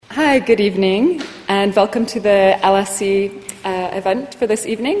Hi, good evening, and welcome to the LSE event for this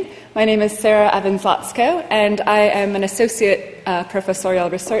evening. My name is Sarah Evans-Latsko, and I am an Associate Professorial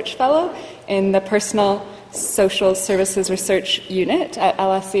Research Fellow in the Personal Social Services Research Unit at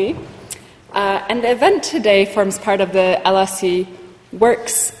LSE. And the event today forms part of the LSE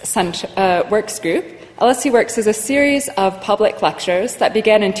Works Group. LSE Works is a series of public lectures that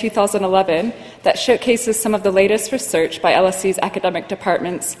began in 2011 that showcases some of the latest research by LSE's academic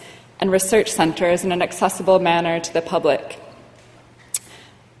departments and research centers in an accessible manner to the public.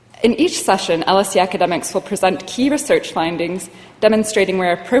 In each session, LSE academics will present key research findings demonstrating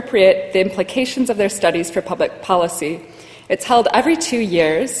where appropriate the implications of their studies for public policy. It's held every 2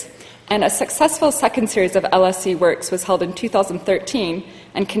 years, and a successful second series of LSE Works was held in 2013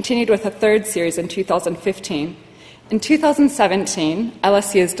 and continued with a third series in 2015. In 2017,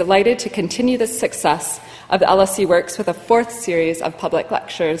 LSE is delighted to continue the success of the LSE Works with a fourth series of public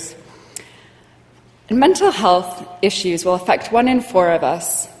lectures. And mental health issues will affect 1 in 4 of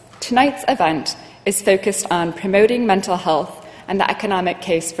us. Tonight's event is focused on promoting mental health and the economic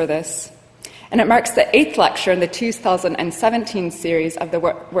case for this. And it marks the 8th lecture in the 2017 series of the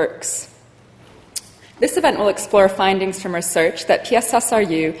Works. This event will explore findings from research that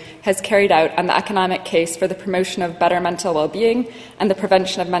PSSRU has carried out on the economic case for the promotion of better mental well-being and the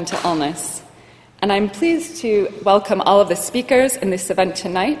prevention of mental illness. And I'm pleased to welcome all of the speakers in this event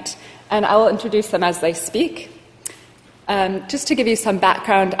tonight, and I will introduce them as they speak. Just to give you some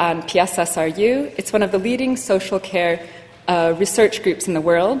background on PSSRU, it's one of the leading social care research groups in the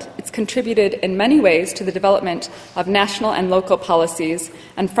world. It's contributed in many ways to the development of national and local policies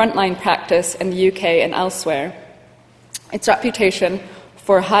and frontline practice in the UK and elsewhere. Its reputation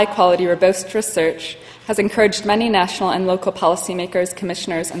for high-quality, robust research has encouraged many national and local policymakers,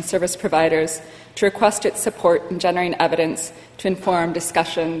 commissioners, and service providers to request its support in generating evidence to inform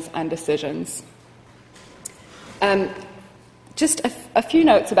discussions and decisions. Just a few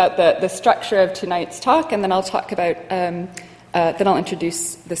notes about the structure of tonight's talk, and then I'll talk about, then I'll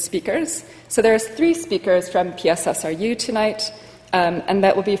introduce the speakers. So there's 3 speakers from PSSRU tonight, and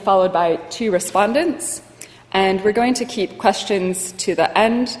that will be followed by 2 respondents. And we're going to keep questions to the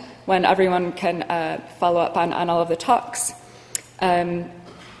end when everyone can follow up on all of the talks. And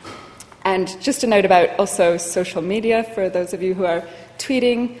just a note about also social media for those of you who are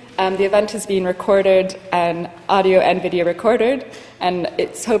tweeting. The event is being recorded and audio and video recorded, and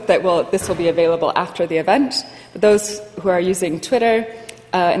it's hoped that this will be available after the event. But those who are using Twitter,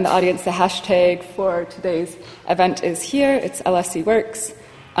 in the audience, the hashtag for today's event is here. It's LSE Works,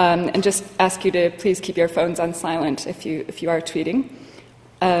 and just ask you to please keep your phones on silent if you are tweeting.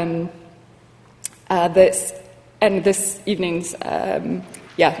 This evening's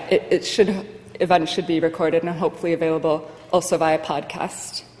event should be recorded and hopefully available also via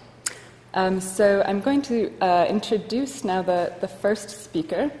podcast. So I'm going to introduce now the first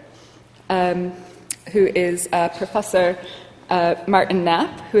speaker, who is Professor Martin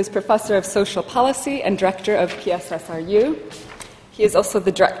Knapp, who is Professor of Social Policy and Director of PSSRU. He is also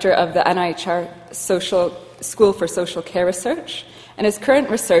the Director of the NIHR School for Social Care Research, and his current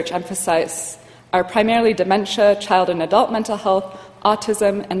research emphases are primarily dementia, child and adult mental health,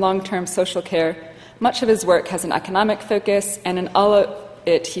 autism, and long-term social care. Much of his work has an economic focus, and in all of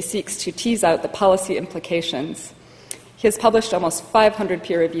it, he seeks to tease out the policy implications. He has published almost 500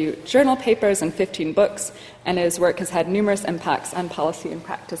 peer-reviewed journal papers and 15 books, and his work has had numerous impacts on policy and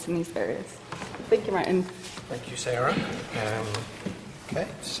practice in these areas. Thank you, Martin. Thank you, Sarah.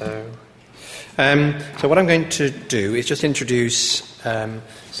 So what I'm going to do is just introduce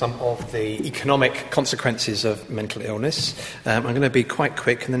some of the economic consequences of mental illness. I'm going to be quite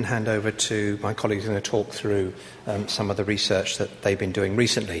quick and then hand over to my colleagues who are going to talk through some of the research that they've been doing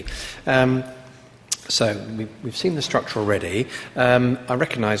recently. So we've seen the structure already. I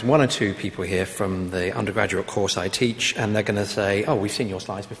recognise 1 or 2 people here from the undergraduate course I teach, and they're going to say, oh, we've seen your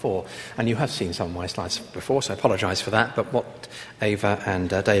slides before. And you have seen some of my slides before, so I apologise for that. But what Ava and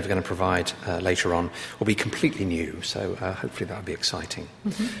Dave are going to provide later on will be completely new, so hopefully that will be exciting.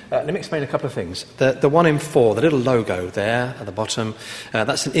 Mm-hmm. Let me explain a couple of things. The 1 in 4, the little logo there at the bottom,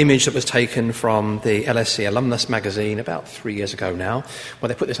 that's an image that was taken from the LSE Alumnus magazine about 3 years ago now, where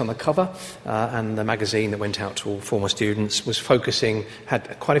they put this on the cover, and the magazine that went out to all former students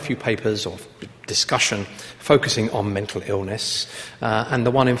had quite a few papers or discussion focusing on mental illness, and the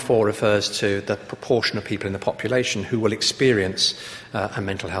 1 in 4 refers to the proportion of people in the population who will experience a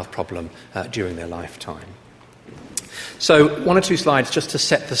mental health problem during their lifetime. So one or two slides just to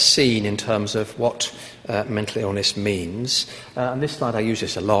set the scene in terms of what mental illness means. And this slide, I use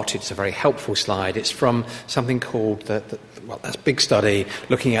this a lot. It's a very helpful slide. It's from something called that's a big study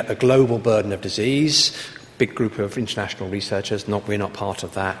looking at the global burden of disease. Big group of international researchers. We're not part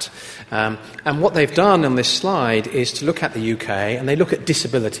of that. And what they've done on this slide is to look at the UK, and they look at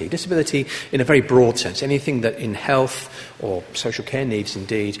disability. Disability in a very broad sense. Anything that in health or social care needs,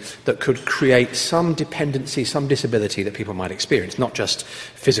 indeed, that could create some dependency, some disability that people might experience, not just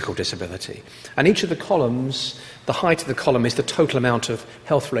physical disability. And each of the columns, the height of the column is the total amount of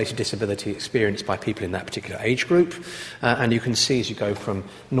health-related disability experienced by people in that particular age group. And you can see as you go from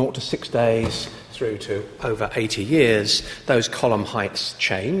 0 to 6 days through to over 80 years, those column heights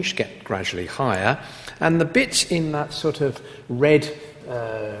change, get gradually higher. And the bit in that sort of red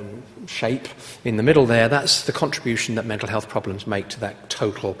shape in the middle there, that's the contribution that mental health problems make to that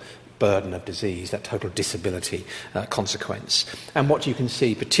total burden of disease, that total disability consequence. And what you can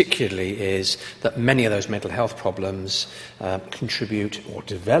see particularly is that many of those mental health problems contribute or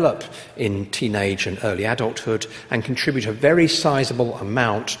develop in teenage and early adulthood and contribute a very sizable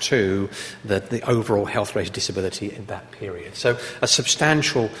amount to the overall health-related disability in that period. So a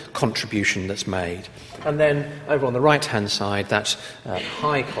substantial contribution that's made. And then over on the right-hand side, that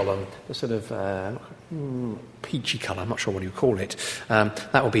high column, the sort of peachy colour, I'm not sure what you call it,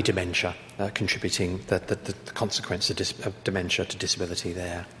 that will be dementia, contributing the consequence of dementia to disability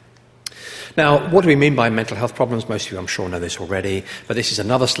there. Now, what do we mean by mental health problems? Most of you, I'm sure, know this already, but this is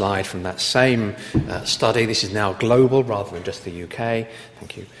another slide from that same study. This is now global rather than just the UK.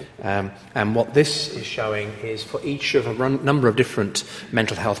 Thank you. And what this is showing is for each of a number of different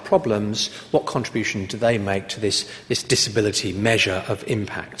mental health problems, what contribution do they make to this disability measure of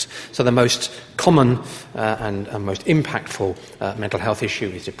impact? So the most common and most impactful mental health issue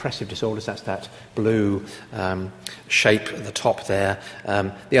is depressive disorders. That's that blue shape at the top there.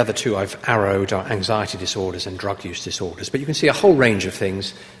 The other two I've arrowed are anxiety disorders and drug use disorders. But you can see a whole range of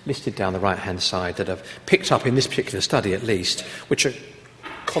things listed down the right-hand side that have picked up in this particular study at least, which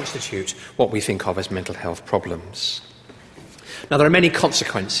constitute what we think of as mental health problems. Now, there are many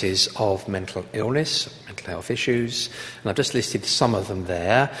consequences of mental illness, mental health issues, and I've just listed some of them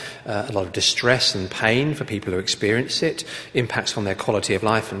there. A lot of distress and pain for people who experience it, impacts on their quality of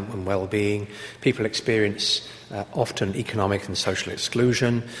life and well-being. People experience often economic and social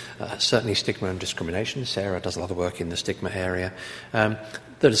exclusion, certainly stigma and discrimination. Sarah does a lot of work in the stigma area.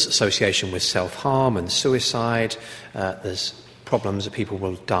 There's association with self-harm and suicide. There's problems that people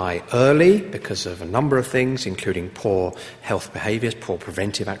will die early because of a number of things, including poor health behaviours, poor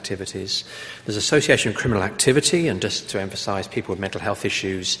preventive activities. There's association with criminal activity, and just to emphasise, people with mental health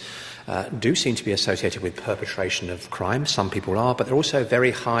issues do seem to be associated with perpetration of crime. Some people are, but there are also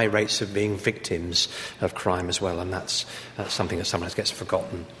very high rates of being victims of crime as well, and that's something that sometimes gets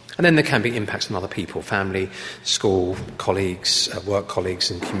forgotten. And then there can be impacts on other people, family, school, colleagues, work colleagues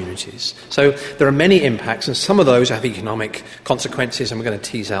and communities. So there are many impacts, and some of those have economic consequences, and we're going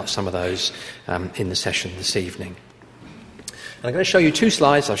to tease out some of those in the session this evening. And I'm going to show you two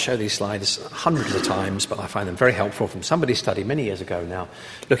slides. I've shown these slides hundreds of times, but I find them very helpful, from somebody's study many years ago now,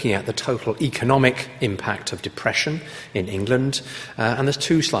 looking at the total economic impact of depression in England. And there's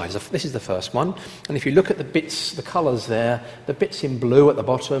two slides. This is the first one. And if you look at the bits, the colours there, the bits in blue at the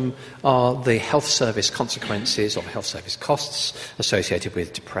bottom are the health service consequences or health service costs associated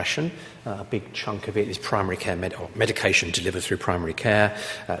with depression. A big chunk of it is primary care or medication delivered through primary care,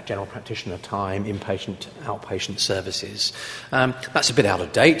 general practitioner time, inpatient, outpatient services. That's a bit out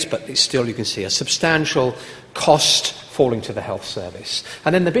of date, but it's still, you can see, a substantial cost falling to the health service.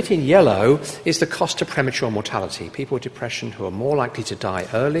 And then the bit in yellow is the cost of premature mortality. People with depression who are more likely to die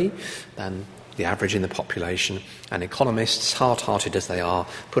early than the average in the population, and economists, hard-hearted as they are,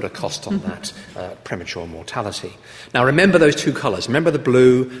 put a cost on that premature mortality. Now, remember those two colours. Remember the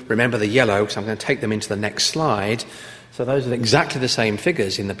blue, remember the yellow, because I'm going to take them into the next slide. So those are exactly the same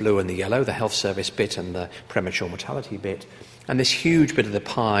figures in the blue and the yellow, the health service bit and the premature mortality bit. And this huge bit of the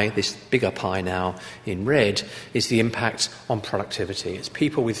pie, this bigger pie now in red, is the impact on productivity. It's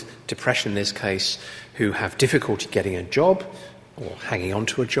people with depression in this case who have difficulty getting a job or hanging on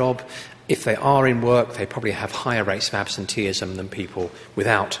to a job. If they are in work, they probably have higher rates of absenteeism than people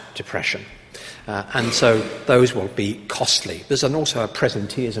without depression. And so those will be costly. There's also a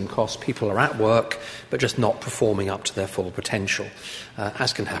presenteeism cost. People are at work, but just not performing up to their full potential,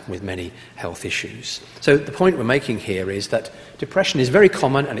 as can happen with many health issues. So the point we're making here is that depression is very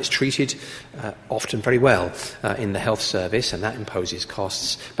common, and it's treated often very well in the health service, and that imposes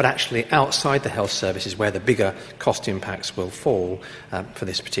costs. But actually outside the health service is where the bigger cost impacts will fall for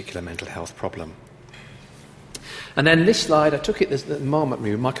this particular mental health problem. And then this slide, I took it, the Marmot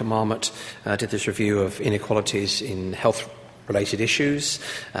review, Michael Marmot did this review of inequalities in health-related issues,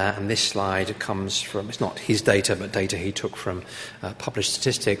 and this slide comes from, it's not his data, but data he took from published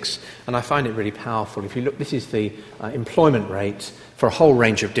statistics, and I find it really powerful. If you look, this is the employment rate for a whole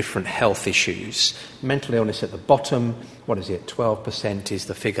range of different health issues. Mental illness at the bottom, 12% is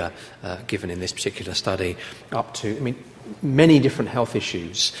the figure given in this particular study, up to, many different health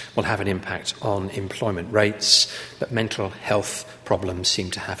issues will have an impact on employment rates, but mental health problems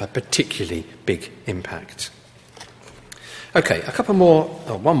seem to have a particularly big impact. Okay,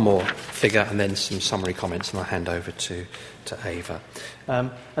 one more figure and then some summary comments, and I'll hand over to Ava.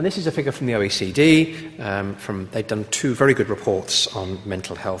 And this is a figure from the OECD. They've done 2 very good reports on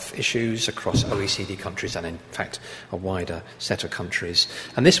mental health issues across OECD countries and, in fact, a wider set of countries.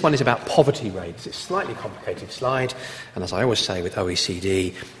 And this one is about poverty rates. It's a slightly complicated slide, and as I always say with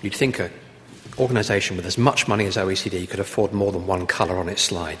OECD, you'd think an organisation with as much money as OECD could afford more than one colour on its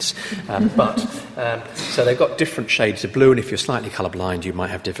slides. So they've got different shades of blue, and if you're slightly colourblind, you might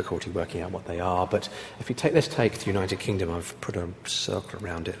have difficulty working out what they are. But let's take the United Kingdom. I've put a circle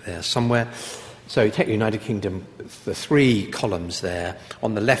around it there somewhere. So you take the United Kingdom, the 3 columns there.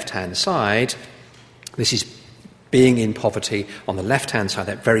 On the left-hand side, this is being in poverty. On the left-hand side,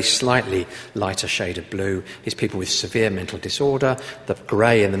 that very slightly lighter shade of blue is people with severe mental disorder. The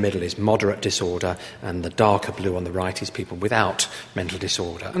grey in the middle is moderate disorder, and the darker blue on the right is people without mental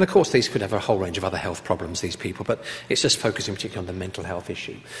disorder. And of course, these could have a whole range of other health problems, these people, but it's just focusing particularly on the mental health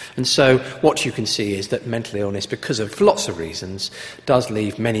issue. And so what you can see is that mental illness, because of lots of reasons, does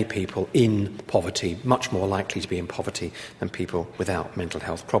leave many people in poverty, much more likely to be in poverty than people without mental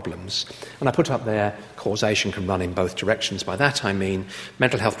health problems. And I put up there, causation can run in both directions. By that I mean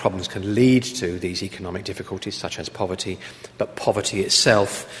mental health problems can lead to these economic difficulties such as poverty, but poverty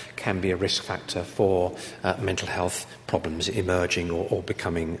itself can be a risk factor for mental health problems emerging or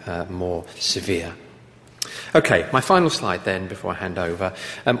becoming more severe. Okay, my final slide then before I hand over.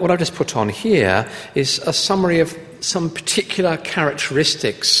 What I've just put on here is a summary of some particular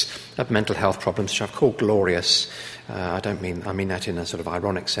characteristics of mental health problems which I've called glorious. I mean that in a sort of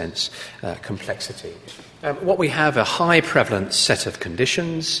ironic sense, complexity. What we have a high prevalence set of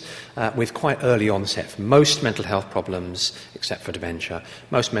conditions with quite early onset for most mental health problems, except for dementia.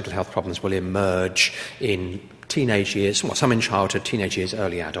 Most mental health problems will emerge in teenage years, some in childhood, teenage years,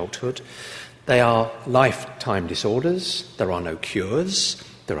 early adulthood. They are lifetime disorders. There are no cures.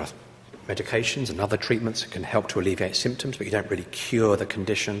 There are medications and other treatments that can help to alleviate symptoms, but you don't really cure the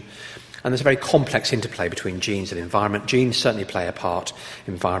condition. And there's a very complex interplay between genes and environment. Genes certainly play a part.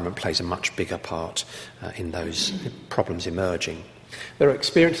 Environment plays a much bigger part in those problems emerging. There are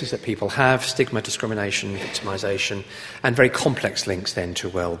experiences that people have, stigma, discrimination, victimisation, and very complex links then to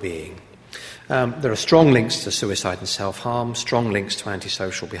well-being. There are strong links to suicide and self-harm, strong links to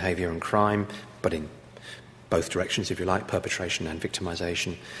antisocial behaviour and crime, but in both directions, if you like, perpetration and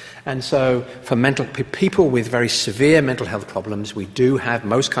victimisation. And so for people with very severe mental health problems, we do have,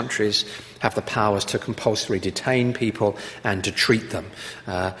 most countries have the powers to compulsorily detain people and to treat them,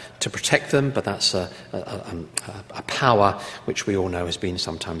 to protect them, but that's a power which we all know has been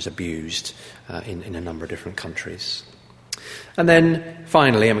sometimes abused in a number of different countries. And then,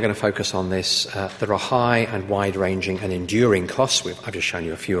 finally, and we're going to focus on this, there are high and wide-ranging and enduring costs. I've just shown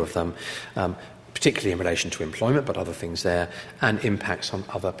you a few of them, particularly in relation to employment, but other things there, and impacts on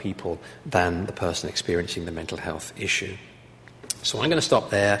other people than the person experiencing the mental health issue. So I'm going to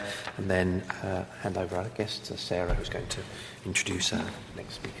stop there and then hand over, I guess, to Sarah, who's going to introduce our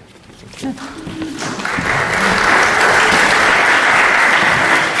next speaker. Thank you.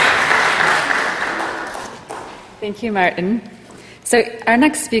 Thank you, Martin. So our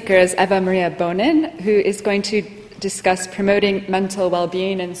next speaker is Eva Maria Bonin, who is going to discuss promoting mental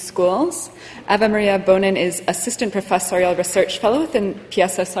well-being in schools. Eva Maria Bonin is Assistant Professorial Research Fellow within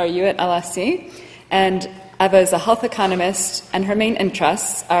PSSRU at LSE, and Eva is a health economist, and her main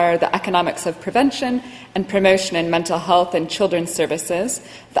interests are the economics of prevention and promotion in mental health and children's services,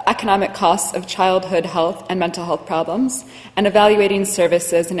 the economic costs of childhood health and mental health problems, and evaluating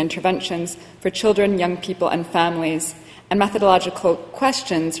services and interventions for children, young people, and families, and methodological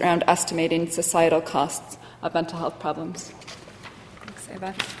questions around estimating societal costs of mental health problems. Thanks,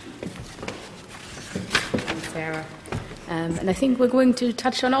 Eva. Thanks, Sarah. And I think we're going to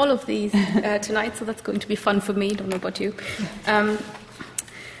touch on all of these tonight, so that's going to be fun for me. Don't know about you.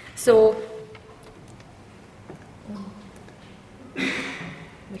 So,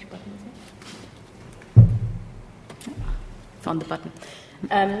 which button is it? Found the button.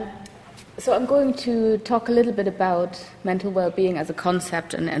 So I'm going to talk a little bit about mental well-being as a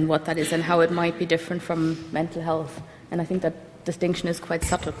concept and what that is and how it might be different from mental health. And I think that distinction is quite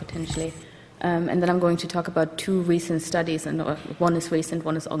subtle potentially. And then I'm going to talk about two recent studies, and one is recent,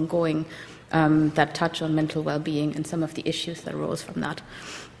 one is ongoing, that touch on mental well-being and some of the issues that arose from that.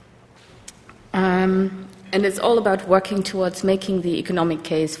 And it's all about working towards making the economic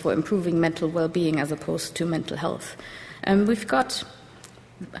case for improving mental well-being as opposed to mental health. We've got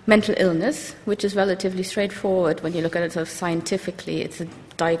mental illness, which is relatively straightforward when you look at it sort of scientifically. It's a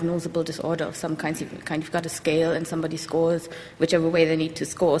diagnosable disorder of some kind. You've got a scale and somebody scores whichever way they need to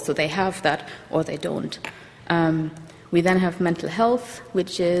score, so they have that or they don't. We then have mental health,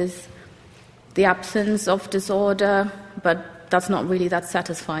 which is the absence of disorder, but that's not really that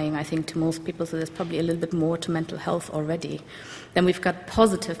satisfying, I think, to most people, so there's probably a little bit more to mental health already. Then we've got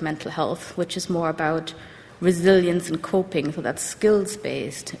positive mental health, which is more about resilience and coping, so that's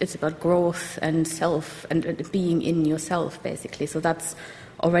skills-based. It's about growth and self and being in yourself, basically. So that's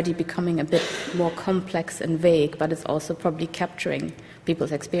already becoming a bit more complex and vague, but it's also probably capturing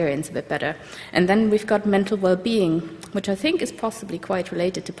people's experience a bit better. And then we've got mental well-being, which I think is possibly quite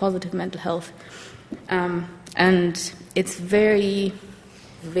related to positive mental health. And it's very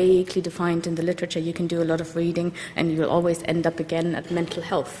vaguely defined in the literature. You can do a lot of reading, and you'll always end up again at mental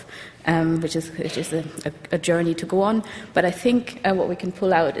health, which is a journey to go on. But I think what we can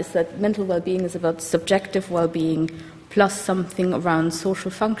pull out is that mental well-being is about subjective well-being plus something around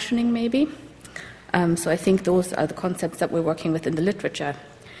social functioning, maybe. So I think those are the concepts that we're working with in the literature.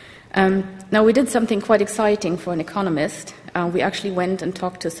 Now, we did something quite exciting for an economist. We actually went and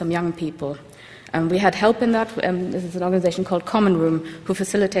talked to some young people. We had help in that. This is an organization called Common Room who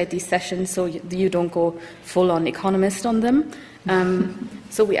facilitate these sessions so you don't go full-on economist on them.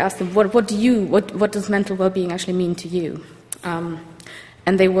 So we asked them, what does mental well-being actually mean to you?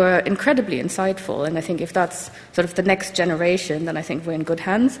 And they were incredibly insightful, and I think if that's sort of the next generation, then I think we're in good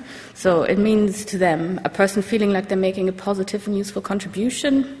hands. So it means to them a person feeling like they're making a positive and useful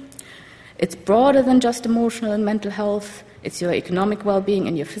contribution. It's broader than just emotional and mental health. It's your economic well-being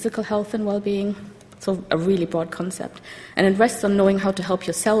and your physical health and well-being. So a really broad concept. And it rests on knowing how to help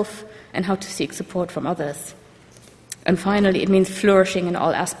yourself and how to seek support from others. And finally, it means flourishing in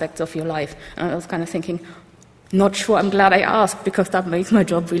all aspects of your life. And I was kind of thinking, not sure, I'm glad I asked, because that makes my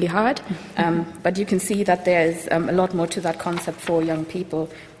job really hard. But you can see that there's a lot more to that concept for young people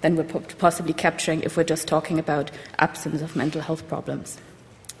than we're possibly capturing if we're just talking about absence of mental health problems.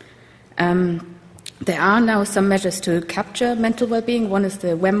 There are now some measures to capture mental well-being. One is the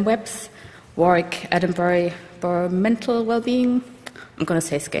WEMWEBS, Warwick, Edinburgh Mental Well-being. I'm going to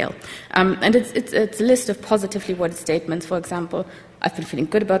say scale. And it's a list of positively worded statements. For example, I've been feeling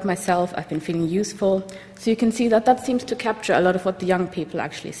good about myself, I've been feeling useful. So you can see that seems to capture a lot of what the young people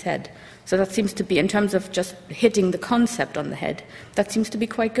actually said. So that seems to be, in terms of just hitting the concept on the head, that seems to be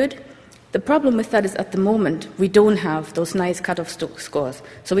quite good. The problem with that is at the moment we don't have those nice cut-off scores.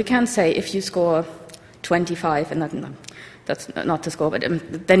 So we can't say if you score 25, and that's not the score, but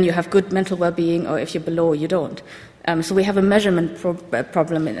then you have good mental well-being, or if you're below, you don't. So we have a measurement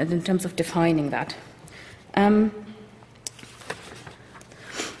problem in terms of defining that.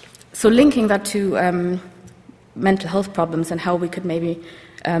 So linking that to mental health problems and how we could maybe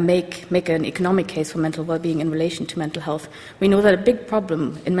make an economic case for mental well-being in relation to mental health, we know that a big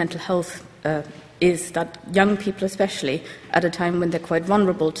problem in mental health is that young people, especially at a time when they're quite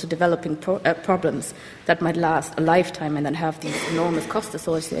vulnerable to developing problems that might last a lifetime and then have these enormous costs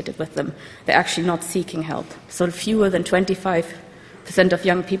associated with them, they're actually not seeking help. So fewer than 25% of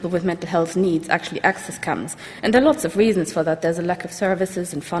young people with mental health needs actually access CAMHS. And there are lots of reasons for that. There's a lack of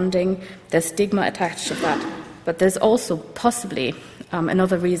services and funding. There's stigma attached to that. But there's also possibly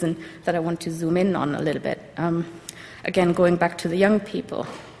another reason that I want to zoom in on a little bit. Again, going back to the young people.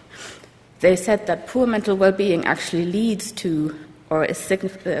 They said that poor mental well-being actually leads to, or is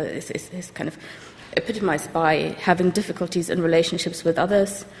kind of epitomized by having difficulties in relationships with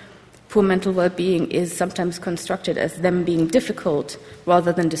others. Poor mental well-being is sometimes constructed as them being difficult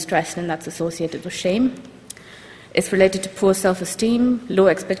rather than distressed, and that's associated with shame. It's related to poor self-esteem, low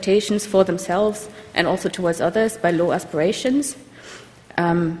expectations for themselves and also towards others by low aspirations.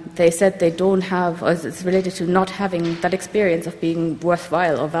 They said they don't have, or it's related to not having that experience of being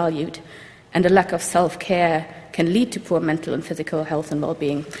worthwhile or valued. And a lack of self-care can lead to poor mental and physical health and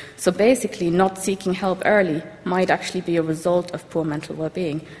well-being. So basically, not seeking help early might actually be a result of poor mental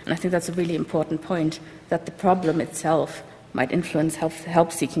well-being. And I think that's a really important point, that the problem itself might influence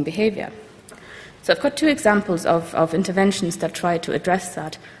help-seeking behavior. So I've got two examples of interventions that try to address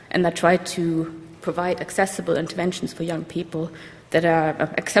that and that try to provide accessible interventions for young people that are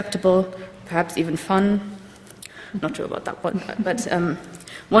acceptable, perhaps even fun. Not sure about that one, but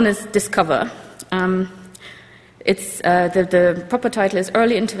one is Discover. It's the proper title is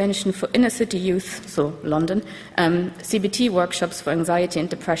Early Intervention for Inner City Youth, so London, CBT workshops for anxiety and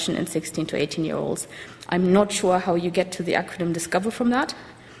depression in 16 to 18-year-olds. I'm not sure how you get to the acronym Discover from that.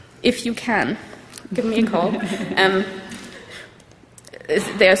 If you can, give me a call.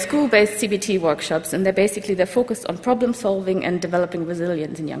 They are school-based CBT workshops, and they're focused on problem solving and developing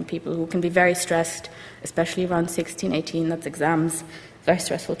resilience in young people who can be very stressed, especially around 16, 18, that's exams, very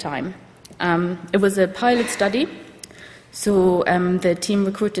stressful time. It was a pilot study, so the team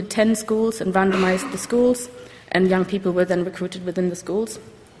recruited 10 schools and randomized the schools, and young people were then recruited within the schools.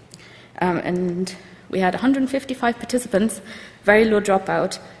 And we had 155 participants, very low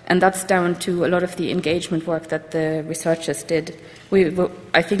dropout, and that's down to a lot of the engagement work that the researchers did.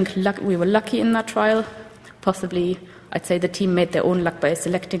 I think we were lucky in that trial. Possibly, I'd say the team made their own luck by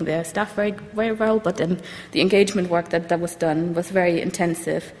selecting their staff very, very well, but the engagement work that was done was very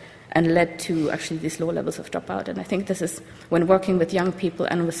intensive and led to actually these low levels of dropout. And I think this is, when working with young people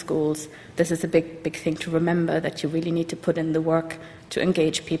and with schools, this is a big, big thing to remember, that you really need to put in the work to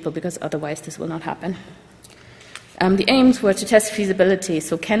engage people, because otherwise this will not happen. The aims were to test feasibility,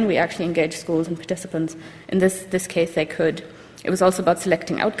 so can we actually engage schools and participants? In this case, they could. It was also about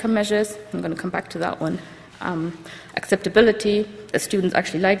selecting outcome measures. I'm going to come back to that one. Acceptability, the students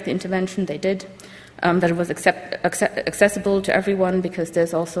actually liked the intervention, they did. That it was accessible to everyone, because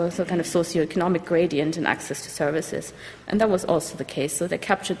there's also a kind of socioeconomic gradient in access to services. And that was also the case, so they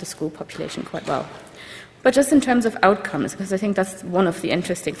captured the school population quite well. But just in terms of outcomes, because I think that's one of the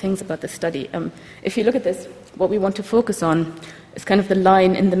interesting things about this study, if you look at this, what we want to focus on is kind of the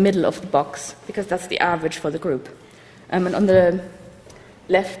line in the middle of the box, because that's the average for the group. And on the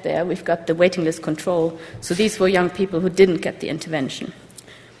left there, we've got the waiting list control. So these were young people who didn't get the intervention.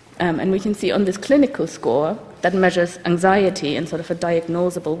 And we can see on this clinical score that measures anxiety in sort of a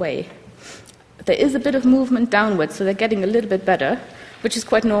diagnosable way. There is a bit of movement downwards, so they're getting a little bit better, which is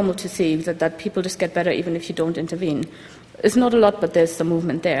quite normal to see, that people just get better even if you don't intervene. It's not a lot, but there's some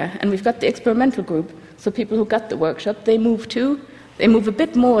movement there. And we've got the experimental group, so people who got the workshop, they move too. They move a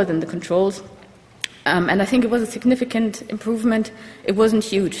bit more than the controls. And I think it was a significant improvement. It wasn't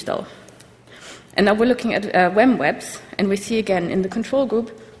huge, though. And now we're looking at WEMWEBs, and we see again in the control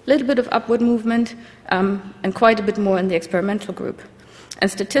group a little bit of upward movement and quite a bit more in the experimental group. And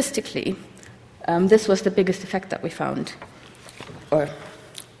statistically, this was the biggest effect that we found. Or,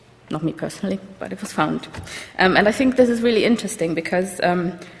 not me personally, but it was found. And I think this is really interesting, because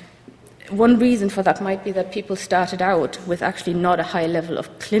one reason for that might be that people started out with actually not a high level of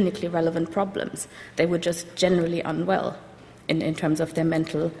clinically relevant problems. They were just generally unwell in terms of their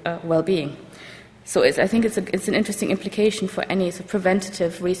mental well-being. So I think it's an interesting implication for any sort of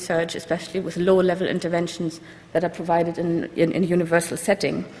preventative research, especially with low-level interventions that are provided in a universal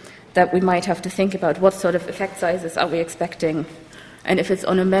setting, that we might have to think about what sort of effect sizes are we expecting, and if it's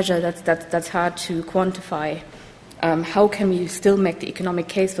on a measure that's hard to quantify, how can we still make the economic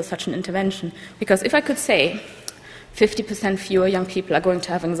case for such an intervention? Because if I could say 50% fewer young people are going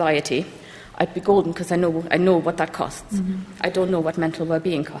to have anxiety, I'd be golden, because I know what that costs. Mm-hmm. I don't know what mental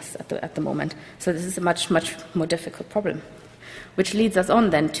well-being costs at the moment. So this is a much, much more difficult problem, which leads us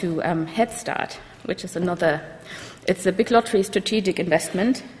on then to Head Start, which is it's a big lottery strategic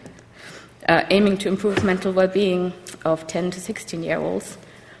investment aiming to improve mental well-being of 10 to 16-year-olds.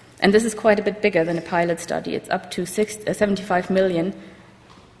 And this is quite a bit bigger than a pilot study. It's up to 75 million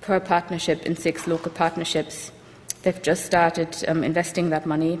per partnership in 6 local partnerships. They've just started investing that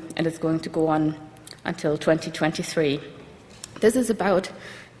money, and it's going to go on until 2023. This is about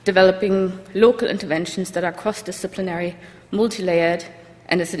developing local interventions that are cross-disciplinary, multi-layered,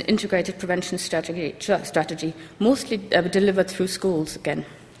 and it's an integrated prevention strategy mostly delivered through schools again.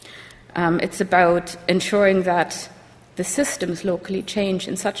 It's about ensuring that the systems locally change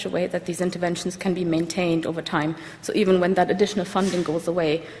in such a way that these interventions can be maintained over time. So even when that additional funding goes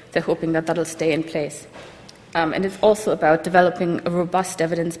away, they're hoping that that'll stay in place. And it's also about developing a robust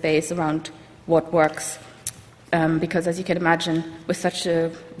evidence base around what works, because as you can imagine, with such a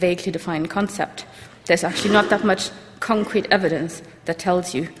vaguely defined concept, there's actually not that much concrete evidence that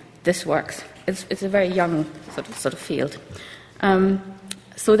tells you this works. It's a very young sort of field.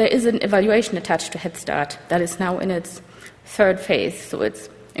 So there is an evaluation attached to Head Start that is now in its 3rd phase, so it's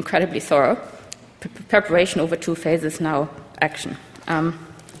incredibly thorough. Preparation over 2 phases now, action.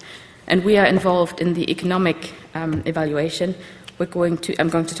 And we are involved in the economic evaluation. I'm going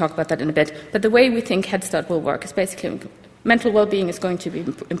to talk about that in a bit. But the way we think Head Start will work is basically mental well-being is going to be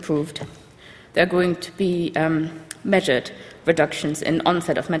improved. There are going to be measured reductions in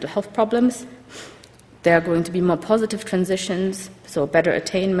onset of mental health problems. There are going to be more positive transitions, so better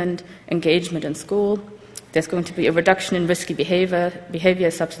attainment, engagement in school. There's going to be a reduction in risky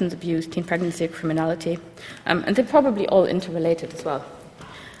behavior, substance abuse, teen pregnancy, criminality. And they're probably all interrelated as well.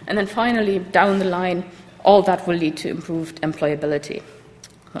 And then finally, down the line, all that will lead to improved employability.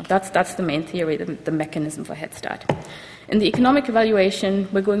 Well, that's the main theory, the mechanism for Head Start. In the economic evaluation,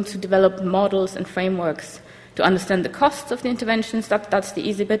 we're going to develop models and frameworks to understand the costs of the interventions. That's the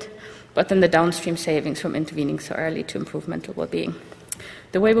easy bit. But then the downstream savings from intervening so early to improve mental well-being.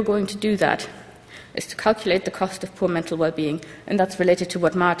 The way we're going to do that is to calculate the cost of poor mental well-being, and that's related to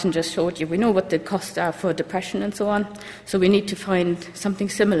what Martin just showed you. We know what the costs are for depression and so on, so we need to find something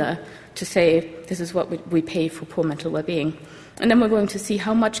similar to say this is what we pay for poor mental well-being. And then we're going to see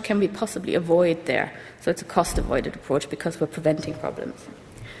how much can we possibly avoid there. So it's a cost-avoided approach because we're preventing problems.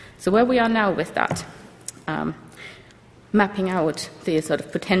 So where we are now with that, mapping out the sort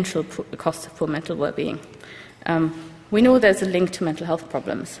of potential costs of poor mental well-being. We know there's a link to mental health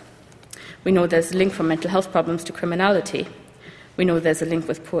problems. We know there's a link from mental health problems to criminality. We know there's a link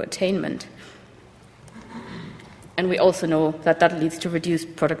with poor attainment. And we also know that that leads to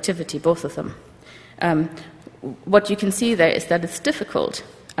reduced productivity, both of them. What you can see there is that it's difficult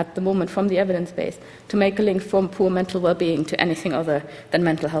at the moment from the evidence base to make a link from poor mental well-being to anything other than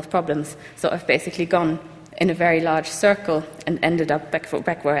mental health problems. So I've basically gone in a very large circle and ended up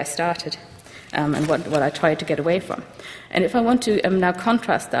back where I started and what I tried to get away from. And if I want to now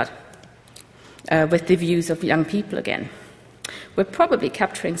contrast that with the views of young people again, we're probably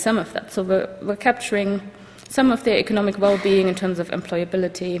capturing some of that. So we're capturing some of their economic well-being in terms of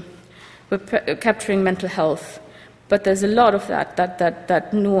employability. We're capturing mental health. But there's a lot of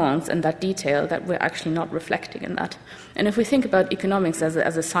that nuance and that detail that we're actually not reflecting in that. And if we think about economics as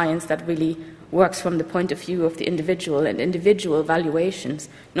a science that really works from the point of view of the individual and individual valuations,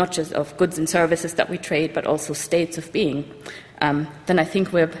 not just of goods and services that we trade, but also states of being, then I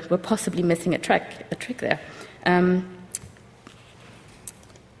think we're possibly missing a trick there.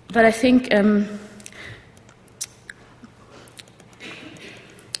 But I think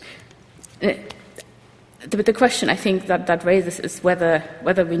the question I think that raises is whether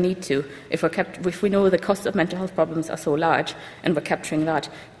we need to, if we know the cost of mental health problems are so large and we're capturing that,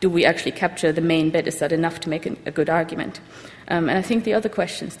 do we actually capture the main bit? Is that enough to make a good argument? And I think the other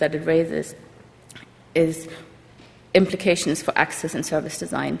questions that it raises is implications for access and service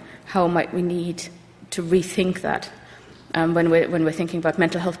design. How might we need to rethink that when we're thinking about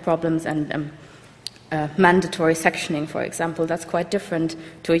mental health problems and mandatory sectioning, for example? That's quite different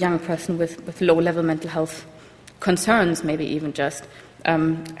to a young person with low-level mental health concerns, maybe even just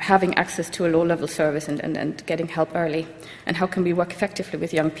having access to a low-level service and getting help early. And how can we work effectively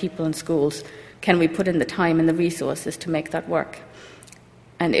with young people in schools? Can we put in the time and the resources to make that work?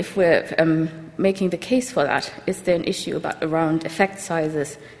 And if we're making the case for that, is there an issue around effect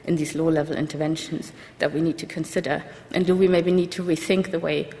sizes in these low-level interventions that we need to consider? And do we maybe need to rethink the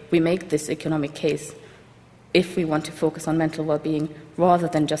way we make this economic case if we want to focus on mental well-being rather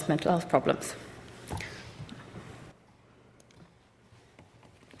than just mental health problems?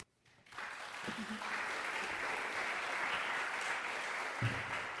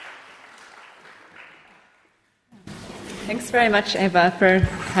 Thanks very much, Eva, for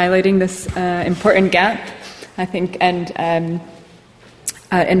highlighting this important gap, I think, and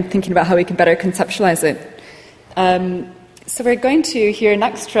thinking about how we can better conceptualize it. So we're going to hear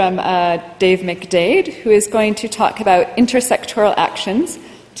next from Dave McDade, who is going to talk about intersectoral actions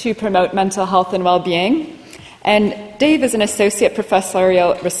to promote mental health and well-being. And Dave is an associate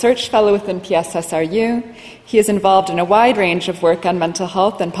professorial research fellow within PSSRU. He is involved in a wide range of work on mental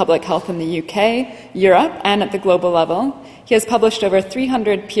health and public health in the UK, Europe, and at the global level. He has published over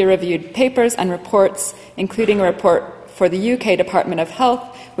 300 peer-reviewed papers and reports, including a report for the UK Department of Health,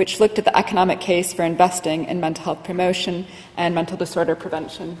 which looked at the economic case for investing in mental health promotion and mental disorder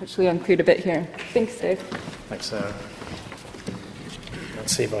prevention, which we'll include a bit here. Thanks, Dave. Thanks, Sarah.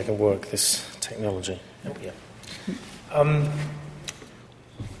 Let's see if I can work this technology. Oh, yeah.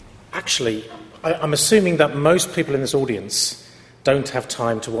 Actually, I'm assuming that most people in this audience don't have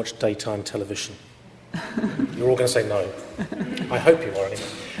time to watch daytime television. You're all going to say no. I hope you are, anyway.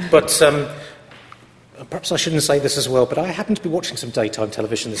 But perhaps I shouldn't say this as well, but I happened to be watching some daytime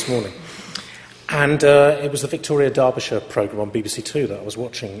television this morning. And it was the Victoria Derbyshire programme on BBC Two that I was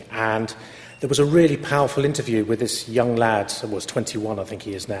watching. And there was a really powerful interview with this young lad, who was 21, I think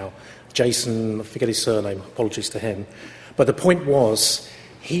he is now, Jason, I forget his surname, apologies to him. But the point was,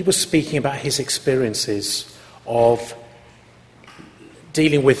 he was speaking about his experiences of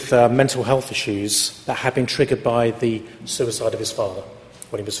dealing with mental health issues that had been triggered by the suicide of his father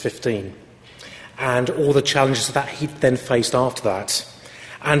when he was 15, and all the challenges that he then faced after that.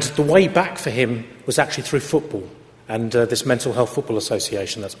 And the way back for him was actually through football and this Mental Health Football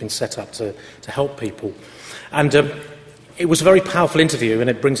Association that's been set up to help people. And it was a very powerful interview, and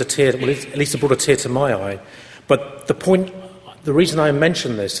it brings a tear, well, at least it brought a tear to my eye. But the reason I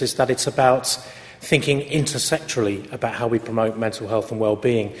mention this is that it's about thinking intersectorally about how we promote mental health and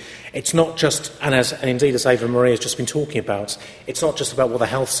well-being. It's not just, and indeed as Ava Maria has just been talking about, it's not just about what the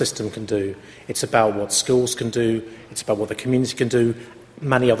health system can do, it's about what schools can do, it's about what the community can do,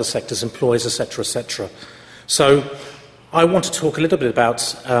 many other sectors, employers, etc., etc. So I want to talk a little bit about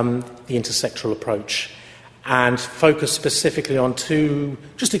the intersectoral approach and focus specifically on two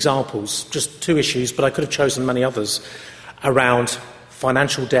examples, just two issues, but I could have chosen many others, around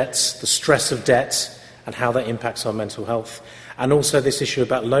financial debts, the stress of debt, and how that impacts our mental health, and also this issue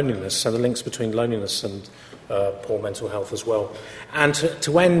about loneliness, so the links between loneliness and poor mental health as well. And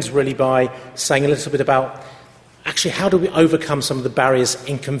to end really by saying a little bit about actually how do we overcome some of the barriers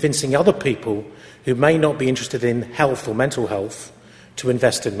in convincing other people who may not be interested in health or mental health to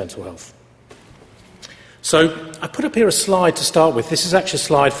invest in mental health. So I put up here a slide to start with. This is actually a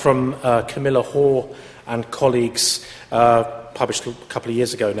slide from Camilla Hoare and colleagues, published a couple of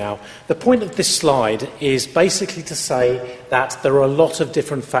years ago now. The point of this slide is basically to say that there are a lot of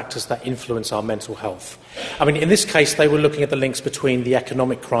different factors that influence our mental health. I mean, in this case, they were looking at the links between the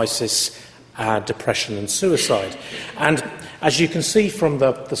economic crisis, depression and suicide. And as you can see from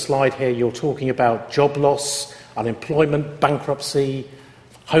the slide here, you're talking about job loss, unemployment, bankruptcy,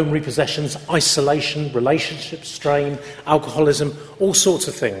 home repossessions, isolation, relationship strain, alcoholism, all sorts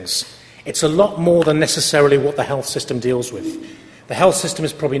of things. It's a lot more than necessarily what the health system deals with. The health system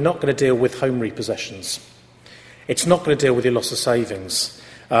is probably not going to deal with home repossessions. It's not going to deal with your loss of savings.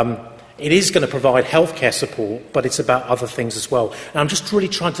 It is going to provide healthcare support, but it's about other things as well. And I'm just really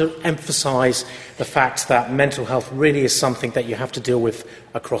trying to emphasise the fact that mental health really is something that you have to deal with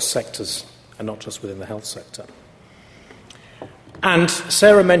across sectors and not just within the health sector. And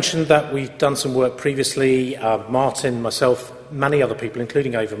Sarah mentioned that we've done some work previously, Martin, myself, many other people,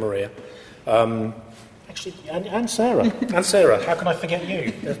 including Ava Maria, actually, and Sarah. And Sarah, how can I forget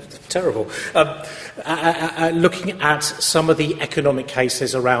you? Terrible. Looking at some of the economic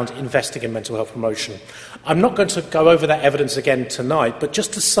cases around investing in mental health promotion. I'm not going to go over that evidence again tonight, but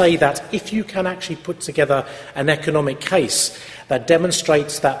just to say that if you can actually put together an economic case that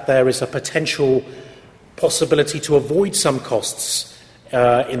demonstrates that there is a potential possibility to avoid some costs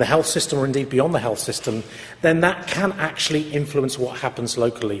in the health system or indeed beyond the health system, then that can actually influence what happens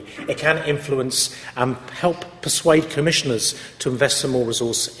locally. It can influence and help persuade commissioners to invest some more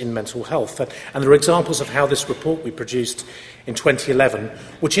resource in mental health. And there are examples of how this report we produced in 2011,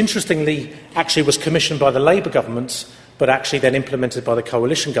 which interestingly actually was commissioned by the Labour government, but actually then implemented by the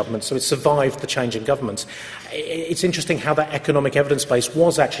coalition government, so it survived the change in government. It's interesting how that economic evidence base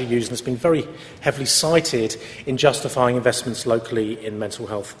was actually used and has been very heavily cited in justifying investments locally in mental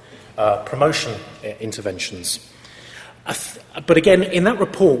health promotion interventions. But again, in that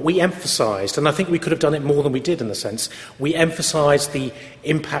report, we emphasised, and I think we could have done it more than we did in a sense, we emphasised the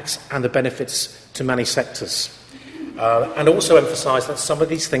impacts and the benefits to many sectors, and also emphasised that some of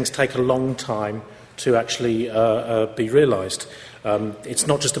these things take a long time to actually be realised. It's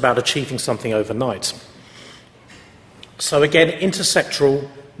not just about achieving something overnight. So again, intersectoral,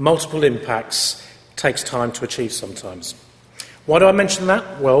 multiple impacts takes time to achieve sometimes. Why do I mention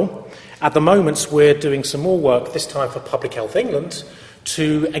that? Well, at the moment we're doing some more work, this time for Public Health England,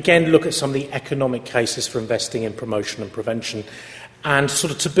 to again look at some of the economic cases for investing in promotion and prevention, and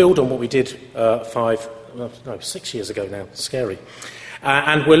sort of to build on what we did 6 years ago now. Scary.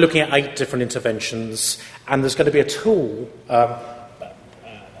 And we're looking at 8 different interventions, and there's going to be a tool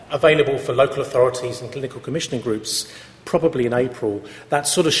available for local authorities and clinical commissioning groups, probably in April, that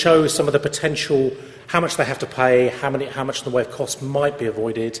sort of shows some of the potential, how much they have to pay, how much in the way of cost might be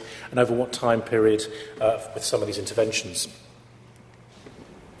avoided, and over what time period with some of these interventions.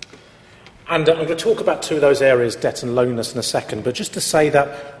 And I'm going to talk about 2 of those areas, debt and loneliness, in a second, but just to say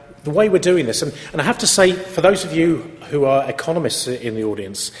that the way we're doing this, and I have to say, for those of you who are economists in the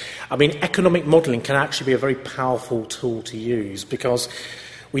audience, I mean, economic modelling can actually be a very powerful tool to use, because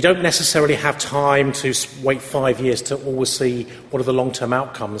we don't necessarily have time to wait 5 years to always see what are the long-term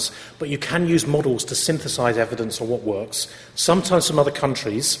outcomes, but you can use models to synthesise evidence on what works, sometimes from other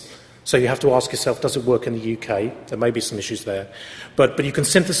countries. So you have to ask yourself, does it work in the UK? There may be some issues there. But you can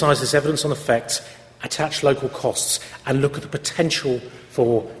synthesise this evidence on effects, attach local costs, and look at the potential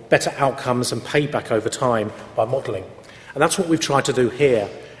for better outcomes and payback over time by modelling. And that's what we've tried to do here.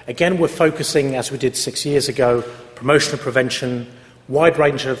 Again, we're focusing, as we did 6 years ago, promotion and prevention, wide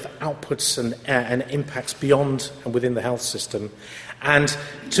range of outputs and impacts beyond and within the health system. And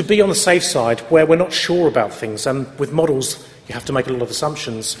to be on the safe side, where we're not sure about things, and with models you have to make a lot of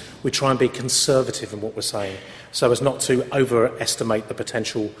assumptions, we try and be conservative in what we're saying, so as not to overestimate the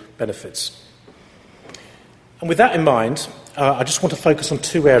potential benefits. And with that in mind, I just want to focus on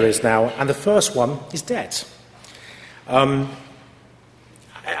two areas now, and the first one is debt.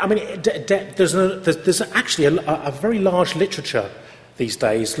 There's actually a very large literature these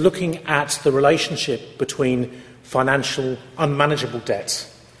days looking at the relationship between financial unmanageable debt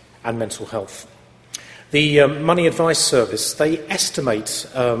and mental health. The Money Advice Service, they estimate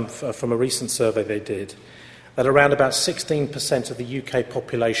from a recent survey they did that around about 16% of the UK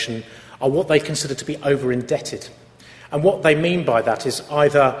population are what they consider to be over-indebted. And what they mean by that is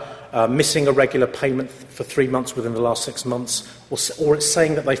either missing a regular payment for 3 months within the last 6 months, or it's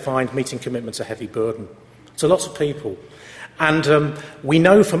saying that they find meeting commitments a heavy burden. So lots of people. And we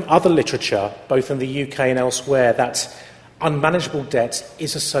know from other literature, both in the UK and elsewhere, that unmanageable debt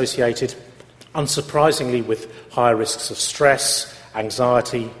is associated, unsurprisingly, with higher risks of stress,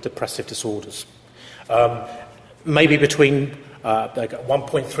 anxiety, depressive disorders. Maybe between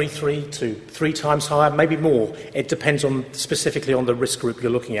 1.33 to 3 times higher, maybe more. It depends specifically on the risk group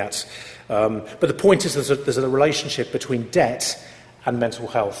you're looking at. But the point is there's a relationship between debt and mental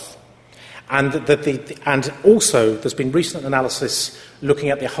health. And also there's been recent analysis looking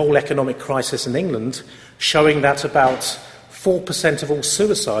at the whole economic crisis in England, showing that about 4% of all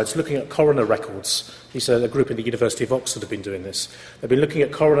suicides, looking at coroner records. These are a group in the University of Oxford have been doing this. They've been looking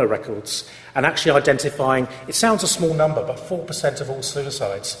at coroner records and actually identifying, it sounds a small number, but 4% of all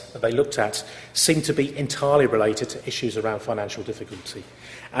suicides that they looked at seem to be entirely related to issues around financial difficulty.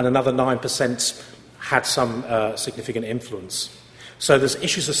 And another 9% had some significant influence. So there's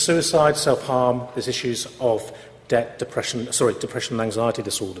issues of suicide, self-harm, there's issues of depression and anxiety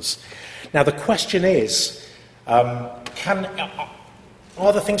disorders. Now the question is, are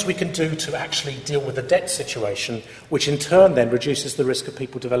there things we can do to actually deal with the debt situation, which in turn then reduces the risk of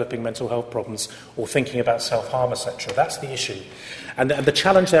people developing mental health problems or thinking about self-harm, etc.? That's the issue. And the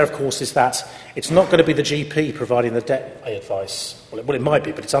challenge there, of course, is that it's not going to be the GP providing the debt advice. Well, it might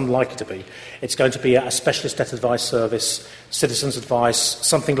be, but it's unlikely to be. It's going to be a specialist debt advice service, citizens' advice,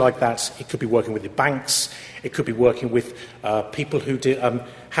 something like that. It could be working with the banks. It could be working with people who do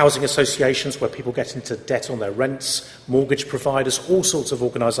housing associations where people get into debt on their rents, mortgage providers, all sorts of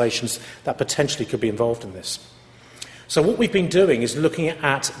organisations that potentially could be involved in this. So what we've been doing is looking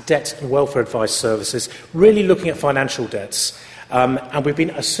at debt and welfare advice services, really looking at financial debts. And we've been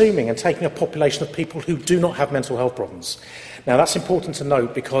assuming and taking a population of people who do not have mental health problems. Now, that's important to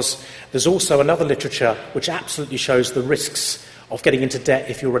note because there's also another literature which absolutely shows the risks of getting into debt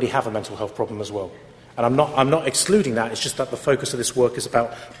if you already have a mental health problem as well. And I'm not excluding that, it's just that the focus of this work is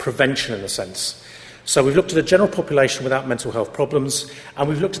about prevention in a sense. So we've looked at the general population without mental health problems, and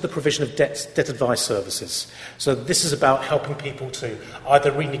we've looked at the provision of debt advice services. So this is about helping people to either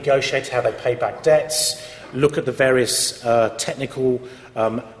renegotiate how they pay back debts, look at the various technical...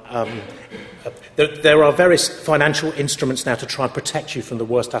 There are various financial instruments now to try and protect you from the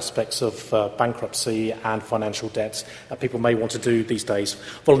worst aspects of bankruptcy and financial debt that people may want to do these days,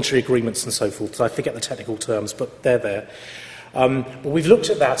 voluntary agreements and so forth. So I forget the technical terms, but they're there. But we've looked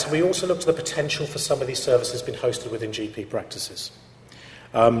at that, and we also looked at the potential for some of these services being hosted within GP practices.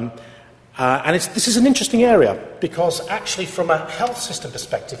 And this is an interesting area, because actually from a health system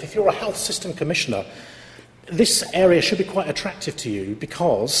perspective, if you're a health system commissioner, this area should be quite attractive to you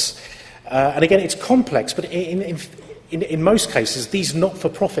because, and again, it's complex, but in most cases, these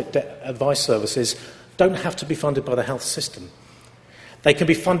not-for-profit advice services don't have to be funded by the health system. They can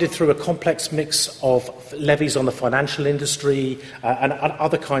be funded through a complex mix of levies on the financial industry and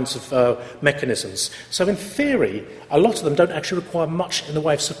other kinds of mechanisms. So in theory, a lot of them don't actually require much in the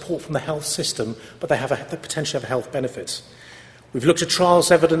way of support from the health system, but they potentially have health benefits. We've looked at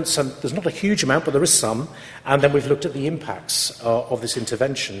trials evidence, and there's not a huge amount, but there is some, and then we've looked at the impacts of this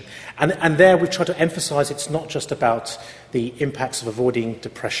intervention. And there we've tried to emphasise it's not just about the impacts of avoiding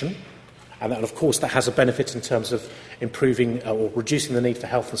depression, and of course that has a benefit in terms of improving or reducing the need for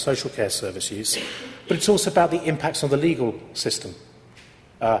health and social care service use, but it's also about the impacts on the legal system.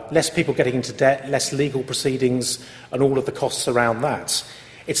 Less people getting into debt, less legal proceedings, and all of the costs around that.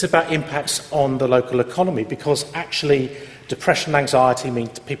 It's about impacts on the local economy, because actually depression and anxiety mean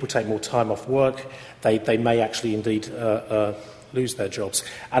people take more time off work, they may actually indeed lose their jobs.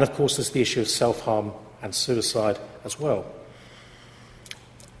 And of course there's the issue of self-harm and suicide as well.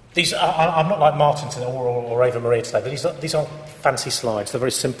 I'm not like Martin today, or Ava Maria today, but these aren't fancy slides. They're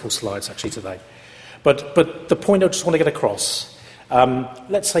very simple slides, actually, today. But the point I just want to get across,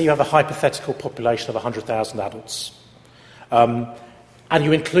 let's say you have a hypothetical population of 100,000 adults, and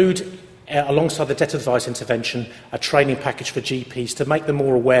you include, alongside the debt advice intervention, a training package for GPs to make them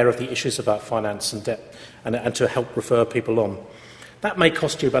more aware of the issues about finance and debt and to help refer people on. That may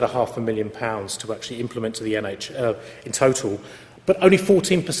cost you about £500,000 to actually implement to the NHS in total, but only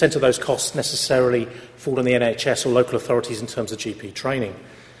 14% of those costs necessarily fall on the NHS or local authorities in terms of GP training.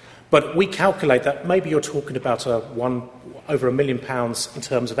 But we calculate that maybe you're talking about over £1 million in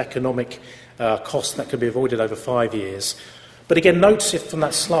terms of economic costs that can be avoided over 5 years. But again, notice from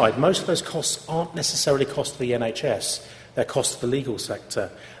that slide, most of those costs aren't necessarily costs to the NHS. They're costs to the legal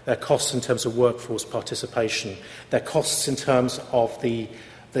sector. They're costs in terms of workforce participation. They're costs in terms of the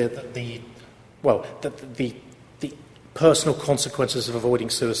personal consequences of avoiding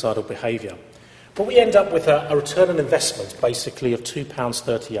suicidal behaviour. But we end up with a return on investment, basically, of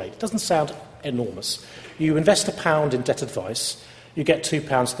 £2.38. It doesn't sound enormous. You invest £1 in debt advice, you get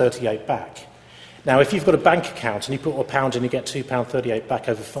 £2.38 back. Now, if you've got a bank account and you put £1 in, you get £2.38 back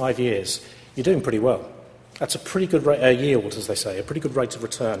over 5 years, you're doing pretty well. That's a pretty good yield, as they say, a pretty good rate of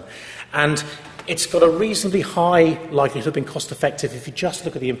return. And it's got a reasonably high likelihood of being cost-effective if you just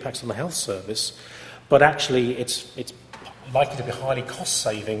look at the impacts on the health service, but actually it's likely to be highly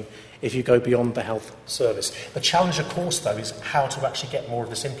cost-saving if you go beyond the health service. The challenge, of course, though, is how to actually get more of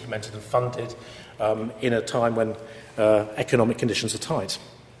this implemented and funded in a time when economic conditions are tight.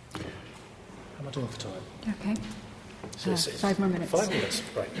 How am I doing for time? Okay. 5 more minutes. 5 minutes,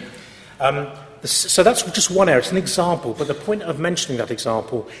 great. So that's just one area. It's an example, but the point of mentioning that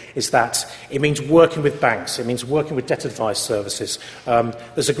example is that it means working with banks. It means working with debt advice services.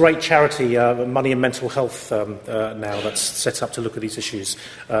 There's a great charity, Money and Mental Health, now that's set up to look at these issues.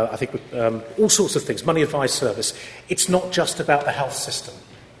 I think with all sorts of things. Money advice service. It's not just about the health system.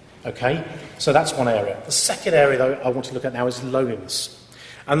 Okay? So that's one area. The second area, though, I want to look at now is loneliness.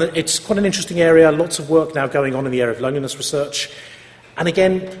 And it's quite an interesting area. Lots of work now going on in the area of loneliness research. And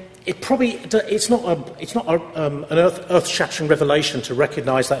again, it's not an earth-shattering revelation to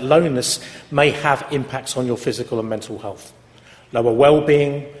recognise that loneliness may have impacts on your physical and mental health. Lower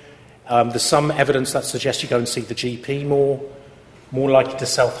well-being, there's some evidence that suggests you go and see the GP more likely to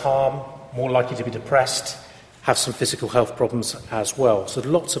self-harm, more likely to be depressed, have some physical health problems as well. So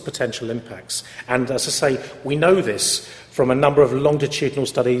lots of potential impacts. And as I say, we know this from a number of longitudinal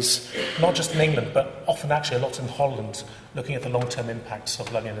studies, not just in England, but often actually a lot in Holland, looking at the long-term impacts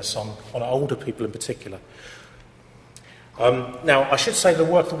of loneliness on older people in particular. Now, I should say the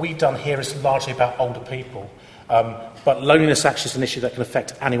work that we've done here is largely about older people, but loneliness actually is an issue that can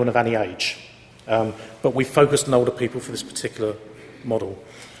affect anyone of any age. But we focused on older people for this particular model.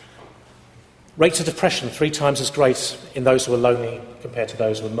 Rates of depression 3 times as great in those who are lonely compared to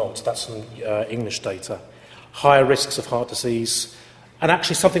those who are not. That's some English data. Higher risks of heart disease. And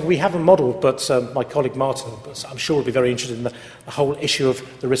actually something we haven't modelled, but my colleague Martin, I'm sure, will be very interested in the whole issue of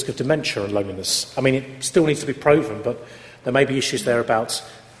the risk of dementia and loneliness. I mean, it still needs to be proven, but there may be issues there about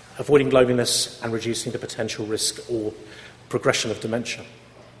avoiding loneliness and reducing the potential risk or progression of dementia.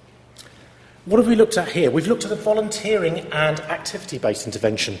 What have we looked at here? We've looked at the volunteering and activity-based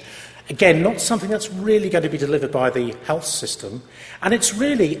intervention. Again, not something that's really going to be delivered by the health system. And it's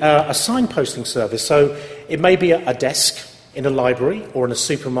really a signposting service. So it may be a desk in a library or in a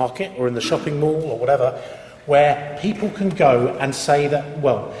supermarket or in the shopping mall or whatever, where people can go and say that,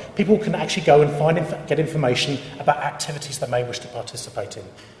 well, people can actually go and get information about activities they may wish to participate in.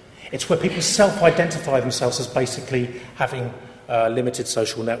 It's where people self-identify themselves as basically having limited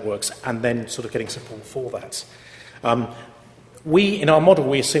social networks and then sort of getting support for that. In our model,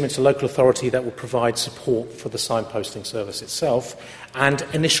 we assume it's a local authority that will provide support for the signposting service itself and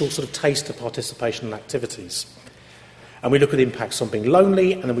initial sort of taste of participation in activities. And we look at the impacts on being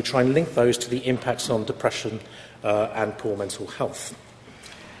lonely, and then we try and link those to the impacts on depression and poor mental health.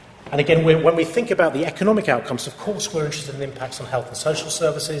 And again, when we think about the economic outcomes, of course, we're interested in the impacts on health and social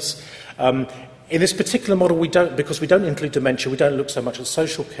services. In this particular model, because we don't include dementia, we don't look so much at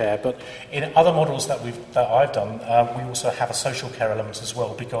social care, but in other models that I've done, we also have a social care element as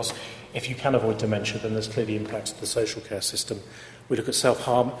well, because if you can avoid dementia, then there's clearly impacts to the social care system. We look at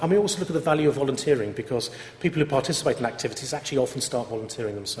self-harm, and we also look at the value of volunteering, because people who participate in activities actually often start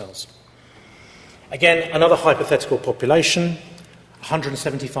volunteering themselves. Again, another hypothetical population,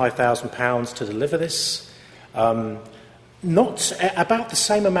 £175,000 to deliver this. Not about the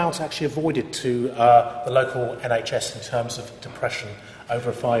same amount actually avoided to the local NHS in terms of depression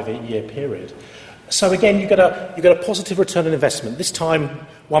over a 5-year period. So again, you get a positive return on investment. This time,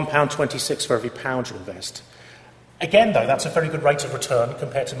 £1.26 for every pound you invest. Again, though, that's a very good rate of return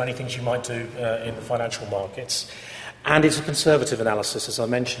compared to many things you might do in the financial markets. And it's a conservative analysis, as I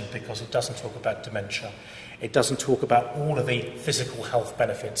mentioned, because it doesn't talk about dementia. It doesn't talk about all of the physical health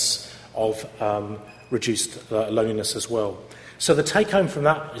benefits of reduced loneliness as well. So the take-home from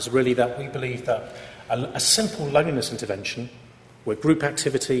that is really that we believe that a simple loneliness intervention with group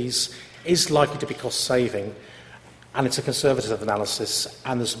activities is likely to be cost-saving, and it's a conservative analysis,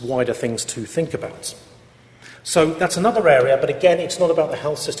 and there's wider things to think about. So that's another area, but again, it's not about the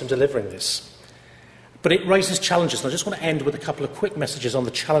health system delivering this. But it raises challenges, and I just want to end with a couple of quick messages on the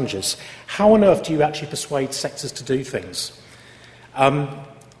challenges. How on earth do you actually persuade sectors to do things? And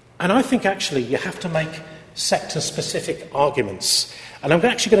I think actually you have to make sector-specific arguments. And I'm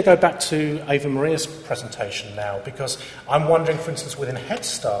actually going to go back to Ava Maria's presentation now, because I'm wondering, for instance, within Head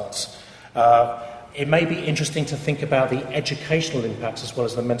Start, it may be interesting to think about the educational impacts as well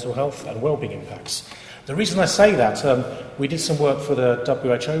as the mental health and wellbeing impacts. The reason I say that, we did some work for the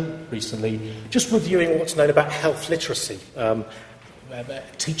WHO recently, just reviewing what's known about health literacy,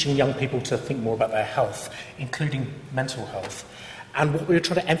 teaching young people to think more about their health, including mental health. And what we were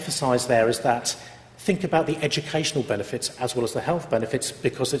trying to emphasise there is that think about the educational benefits as well as the health benefits,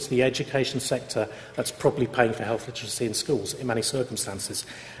 because it's the education sector that's probably paying for health literacy in schools in many circumstances.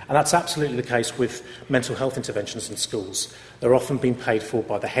 And that's absolutely the case with mental health interventions in schools. They're often being paid for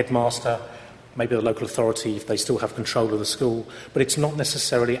by the headmaster, maybe the local authority if they still have control of the school, but it's not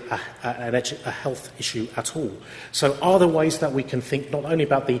necessarily a health issue at all. So are there ways that we can think not only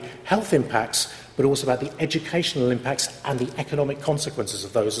about the health impacts, but also about the educational impacts and the economic consequences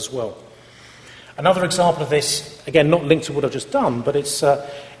of those as well? Another example of this, again, not linked to what I've just done, but it's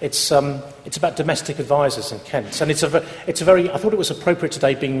about domestic advisors in Kent. And I thought it was appropriate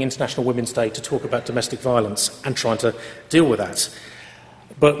today, being International Women's Day, to talk about domestic violence and trying to deal with that.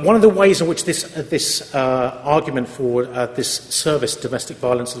 But one of the ways in which this argument for this service, Domestic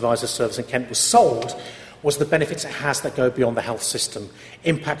Violence Advisor Service in Kent, was sold was the benefits it has that go beyond the health system.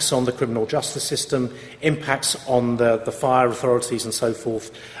 Impacts on the criminal justice system, impacts on the fire authorities and so forth,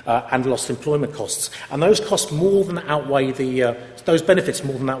 and lost employment costs. And those costs more than outweigh those benefits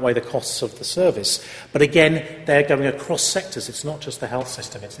more than outweigh the costs of the service. But again, they're going across sectors. It's not just the health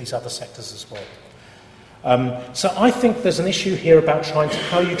system, it's these other sectors as well. So I think there's an issue here about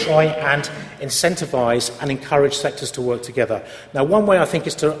how you try and incentivise and encourage sectors to work together. Now, one way I think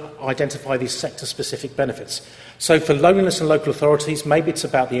is to identify these sector-specific benefits. So for loneliness and local authorities, maybe it's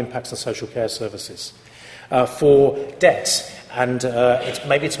about the impacts on social care services. For debt, and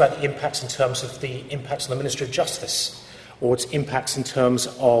maybe it's about the impacts in terms of the impacts on the Ministry of Justice, or its impacts in terms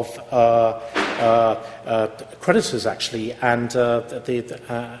of creditors, actually, and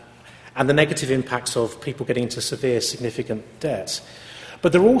the negative impacts of people getting into severe, significant debt.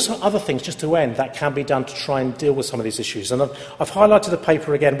 But there are also other things, just to end, that can be done to try and deal with some of these issues. And I've highlighted a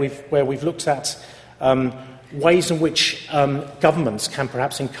paper again where we've looked at ways in which governments can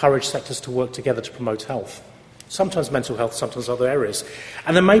perhaps encourage sectors to work together to promote health. Sometimes mental health, sometimes other areas.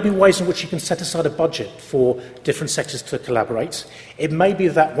 And there may be ways in which you can set aside a budget for different sectors to collaborate. It may be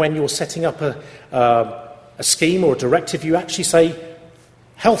that when you're setting up a scheme or a directive, you actually say,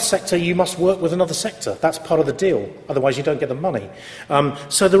 health sector, you must work with another sector. That's part of the deal. Otherwise, you don't get the money.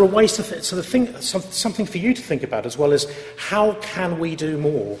 So there are ways to something for you to think about, as well as how can we do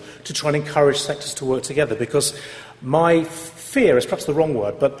more to try and encourage sectors to work together? Because my fear is perhaps the wrong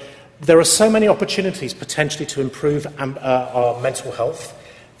word, but there are so many opportunities potentially to improve our mental health.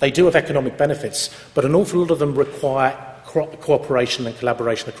 They do have economic benefits, but an awful lot of them require cooperation and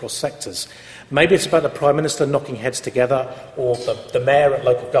collaboration across sectors. Maybe it's about the Prime Minister knocking heads together, or the Mayor at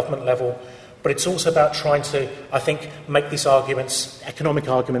local government level, but it's also about trying to, I think, make these arguments, economic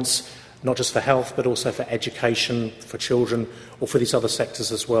arguments, not just for health, but also for education, for children, or for these other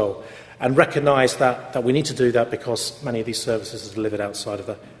sectors as well. And recognise that we need to do that because many of these services are delivered outside of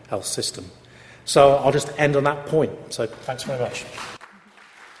the health system. So I'll just end on that point. So thanks very much.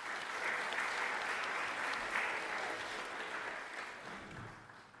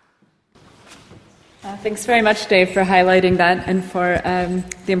 Thanks very much, Dave, for highlighting that and for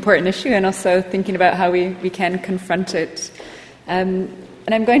the important issue, and also thinking about how we can confront it. And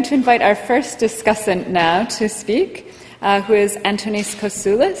I'm going to invite our first discussant now to speak, who is Antonis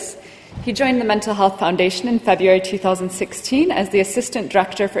Kosoulis. He joined the Mental Health Foundation in February 2016 as the Assistant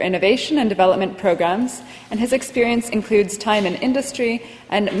Director for Innovation and Development Programs, and his experience includes time in industry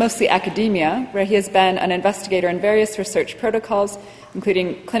and mostly academia, where he has been an investigator in various research protocols,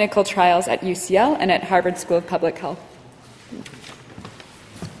 including clinical trials at UCL and at Harvard School of Public Health.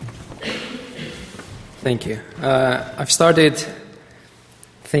 Thank you. I've started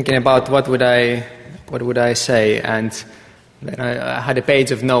thinking about what would I say, and then I had a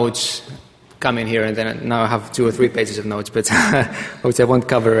page of notes come in here, and then now I have 2 or 3 pages of notes, but obviously I won't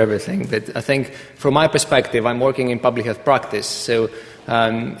cover everything. But I think from my perspective, I'm working in public health practice, so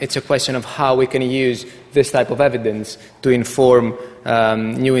it's a question of how we can use this type of evidence to inform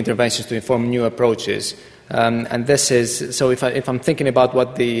new interventions, to inform new approaches. And this is, so if I'm thinking about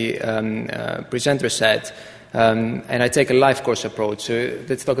what the presenter said, and I take a life course approach, so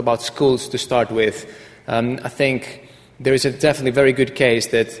let's talk about schools to start with. I think there is a definitely very good case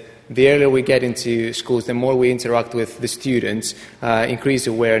that the earlier we get into schools, the more we interact with the students, increase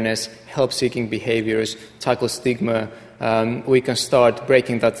awareness, help seeking behaviors, tackle stigma, we can start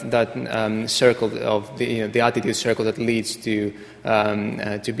breaking that circle of the attitude circle that leads to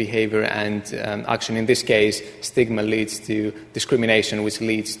behavior and action. In this case, stigma leads to discrimination, which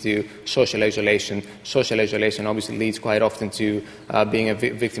leads to social isolation. Social isolation obviously leads quite often to being a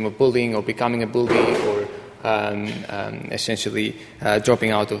victim of bullying or becoming a bully or essentially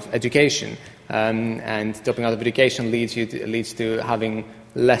dropping out of education. And dropping out of education leads to having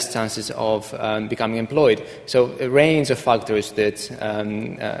less chances of becoming employed. So a range of factors that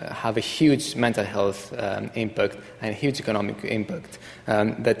have a huge mental health impact and a huge economic impact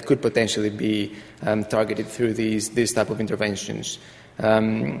that could potentially be targeted through these type of interventions.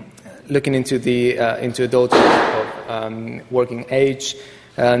 Looking into adults of working age,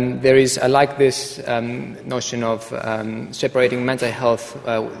 I like this notion of separating mental health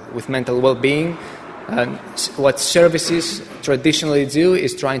with mental well-being. What services traditionally do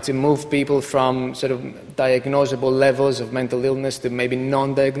is trying to move people from sort of diagnosable levels of mental illness to maybe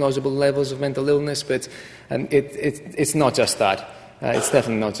non-diagnosable levels of mental illness, but it's not just that. It's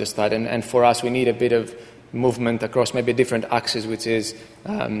definitely not just that. And for us, we need a bit of movement across maybe different axes, which is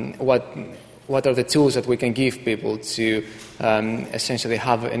what are the tools that we can give people to essentially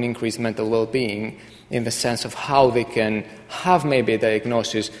have an increased mental well-being, in the sense of how they can have maybe a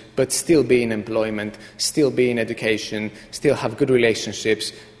diagnosis but still be in employment, still be in education, still have good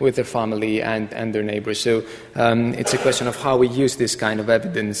relationships with their family and their neighbors. So it's a question of how we use this kind of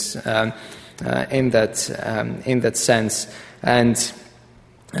evidence in that sense. And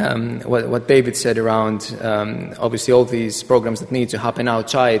what David said around obviously all these programs that need to happen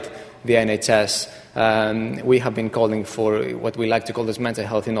outside the NHS, we have been calling for what we like to call as mental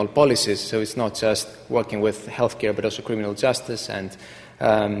health in all policies. So it's not just working with healthcare, but also criminal justice and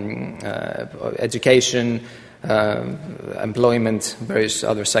education, employment, various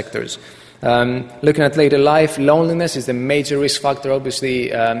other sectors. Looking at later life, loneliness is the major risk factor, obviously,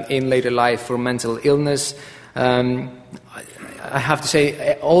 in later life for mental illness. I have to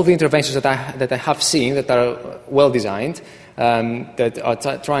say, all the interventions that I have seen that are well designed, that are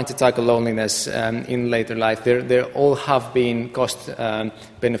trying to tackle loneliness in later life, they all have been cost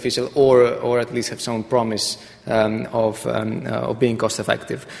beneficial, or at least have shown promise of being cost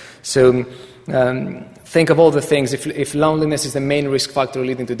effective. So think of all the things. If loneliness is the main risk factor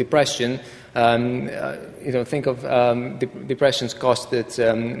leading to depression, think of depression's cost that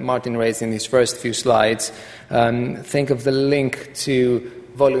Martin raised in his first few slides. Think of the link to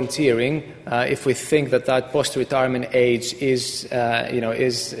volunteering. If we think that post-retirement age is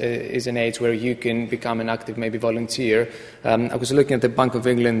an age where you can become an active, maybe volunteer. I was looking at the Bank of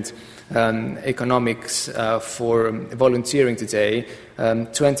England economics for volunteering today.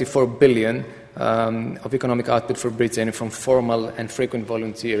 24 billion of economic output for Britain from formal and frequent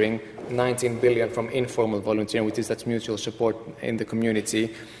volunteering, 19 billion from informal volunteering, which is that's mutual support in the community,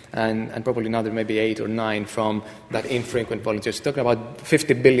 and probably another maybe 8 or 9 from that infrequent volunteers. Talking about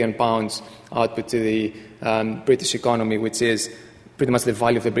 £50 billion output to the British economy, which is pretty much the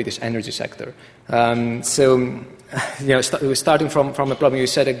value of the British energy sector. Starting from a problem, you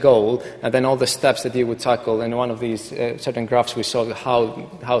set a goal, and then all the steps that you would tackle. And one of these certain graphs, we saw how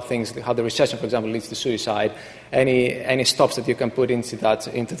the recession, for example, leads to suicide. Any stops that you can put into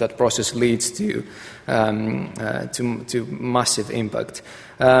that process leads to massive impact.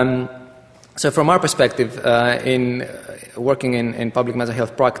 So from our perspective, in working in public mental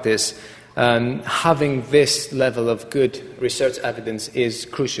health practice, having this level of good research evidence is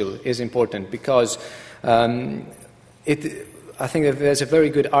crucial, is important, because I think that there's a very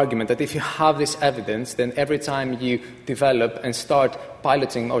good argument that if you have this evidence, then every time you develop and start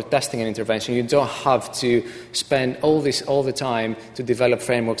piloting or testing an intervention, you don't have to spend all the time to develop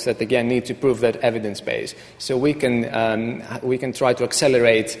frameworks that, again, need to prove that evidence base. So we can try to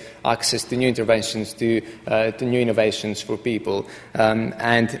accelerate access to new interventions, to new innovations for people,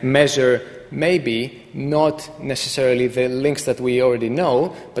 and measure maybe not necessarily the links that we already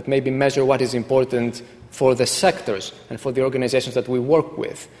know, but maybe measure what is important for the sectors and for the organizations that we work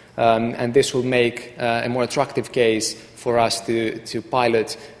with. And this will make a more attractive case for us to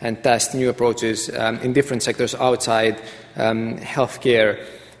pilot and test new approaches in different sectors outside healthcare.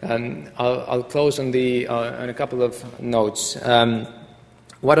 I'll close on a couple of notes.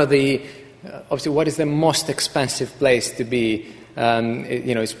 What is the most expensive place to be?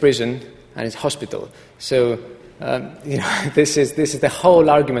 It's prison and it's hospital. So this is the whole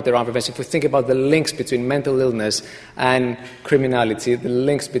argument around prevention. If we think about the links between mental illness and criminality, the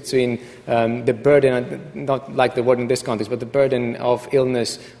links between the burden, not like the word in this context, but the burden of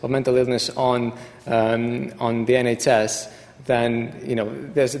mental illness on the NHS, then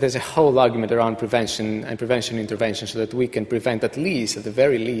there's a whole argument around prevention and prevention intervention, so that we can prevent at the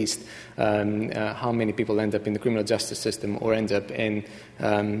very least, how many people end up in the criminal justice system or end up in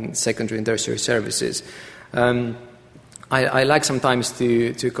secondary and tertiary services. I like sometimes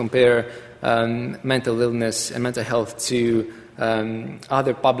to compare mental illness and mental health to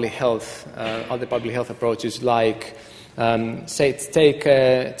other public health approaches, like take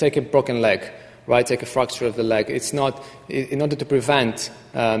a broken leg. Right, take a fracture of the leg. It's not in order to prevent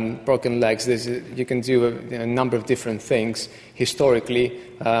broken legs. You can do a number of different things. Historically,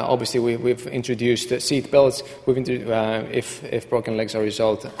 obviously, we've introduced seat belts. If broken legs are a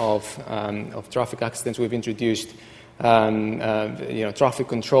result of traffic accidents, we've introduced traffic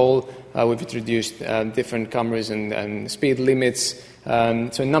control. We've introduced different cameras and speed limits.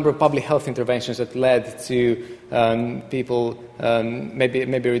 So a number of public health interventions that led to people maybe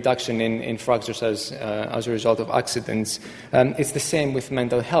a reduction in fractures as a result of accidents. It's the same with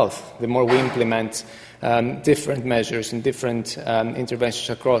mental health. The more we implement different measures and different interventions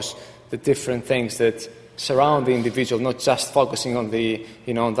across the different things that surround the individual, not just focusing on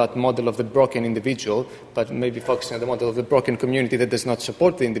on that model of the broken individual, but maybe focusing on the model of the broken community that does not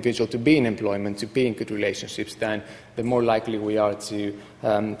support the individual to be in employment, to be in good relationships, then the more likely we are to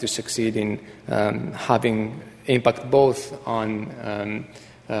succeed in having impact both on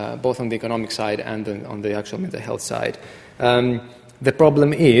the economic side and on the actual mental health side. The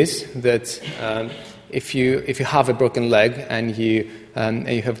problem is that if you have a broken leg and you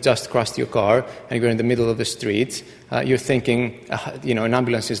have just crashed your car and you're in the middle of the street, you're thinking, an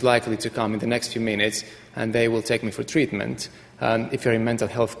ambulance is likely to come in the next few minutes and they will take me for treatment. If you're in mental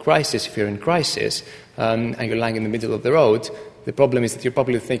health crisis, if you're in crisis, and you're lying in the middle of the road, the problem is that you're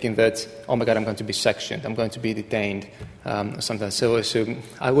probably thinking that, oh my God, I'm going to be sectioned, I'm going to be detained, or something. So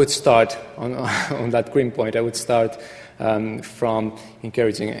I would start on that green point. I would start from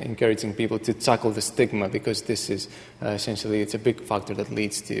encouraging people to tackle the stigma, because this is essentially, it's a big factor that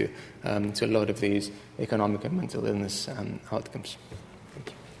leads to a lot of these economic and mental illness outcomes. Thank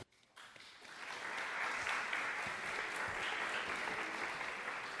you.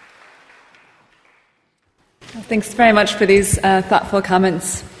 Well, thanks very much for these thoughtful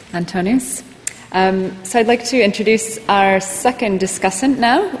comments, Antonius. So I'd like to introduce our second discussant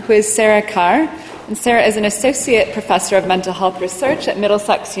now, who is Sarah Carr. And Sarah is an associate professor of mental health research at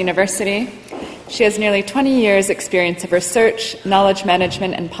Middlesex University. She has nearly 20 years' experience of research, knowledge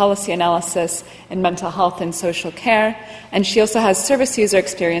management, and policy analysis in mental health and social care. And she also has service user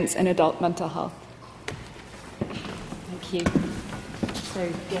experience in adult mental health. Thank you. So,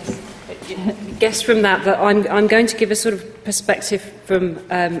 yes. Guess from that I'm going to give a sort of perspective from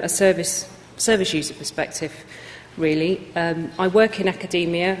a service user perspective, really. I work in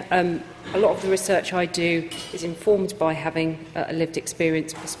academia. A lot of the research I do is informed by having a lived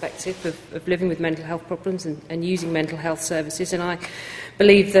experience perspective of living with mental health problems and using mental health services, and I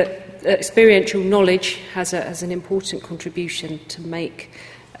believe that experiential knowledge has an important contribution to make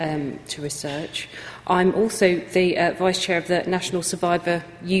to research. I'm also the Vice Chair of the National Survivor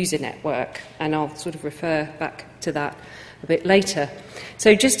User Network, and I'll sort of refer back to that a bit later.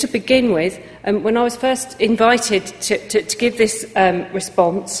 So just to begin with, when I was first invited to give this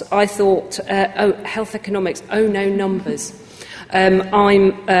response, I thought, health economics, no numbers. I'm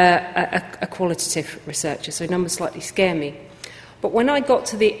a qualitative researcher, so numbers slightly scare me. But when I got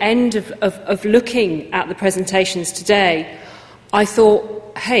to the end of looking at the presentations today, I thought,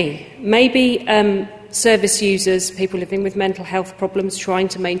 hey, maybe service users, people living with mental health problems, trying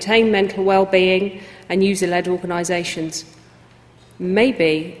to maintain mental well-being, and user-led organisations,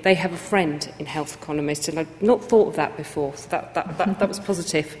 maybe they have a friend in health economists, and I'd not thought of that before, so that was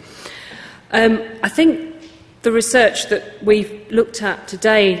positive. I think the research that we've looked at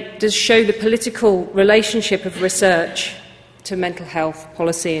today does show the political relationship of research to mental health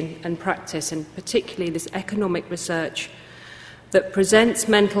policy and practice, and particularly this economic research that presents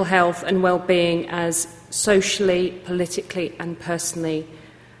mental health and well-being as socially, politically and personally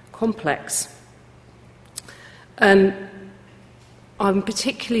complex. I'm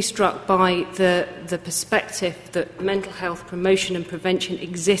particularly struck by the perspective that mental health promotion and prevention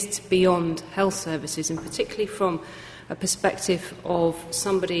exists beyond health services, and particularly from a perspective of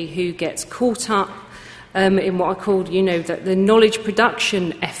somebody who gets caught up in what I call, the knowledge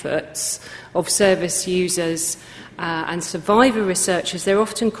production efforts of service users and survivor researchers. They're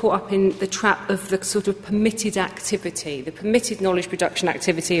often caught up in the trap of the sort of permitted activity, the permitted knowledge production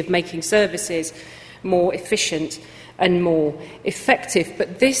activity of making services more efficient and more effective.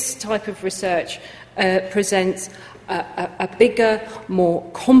 But this type of research presents a bigger, more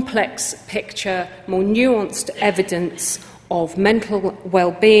complex picture, more nuanced evidence of mental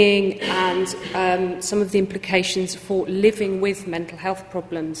well-being and some of the implications for living with mental health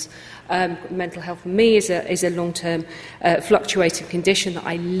problems. Mental health for me is a long-term fluctuating condition that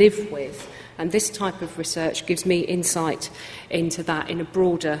I live with. And this type of research gives me insight into that in a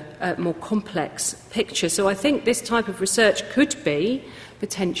broader, more complex picture. So I think this type of research could be,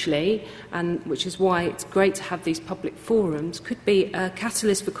 potentially, and which is why it's great to have these public forums, could be a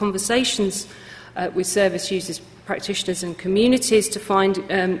catalyst for conversations with service users, practitioners and communities to find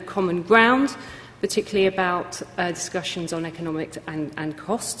common ground, particularly about discussions on economic and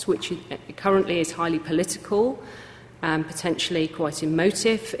costs, which currently is highly political and potentially quite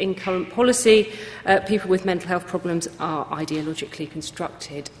emotive in current policy. People with mental health problems are ideologically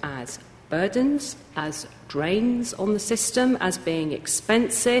constructed as burdens, as drains on the system, as being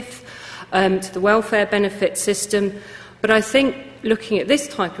expensive to the welfare benefit system. But I think looking at this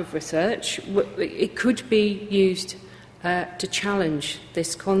type of research, it could be used to challenge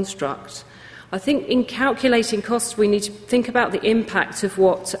this construct. I think in calculating costs, we need to think about the impact of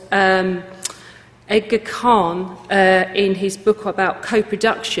what Edgar Kahn, in his book about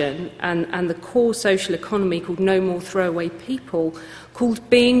co-production and the core social economy called No More Throwaway People, called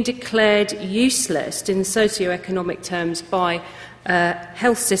being declared useless in socio-economic terms by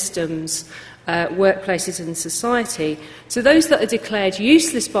health systems, workplaces and society. So those that are declared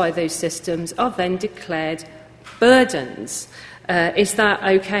useless by those systems are then declared burdens. Is that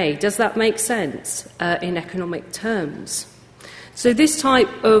okay? Does that make sense in economic terms? So this type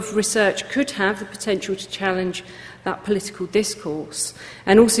of research could have the potential to challenge that political discourse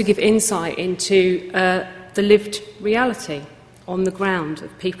and also give insight into the lived reality on the ground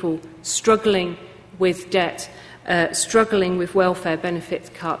of people struggling with debt, struggling with welfare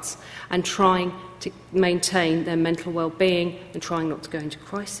benefit cuts and trying to maintain their mental well-being and trying not to go into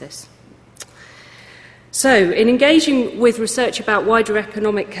crisis. So, in engaging with research about wider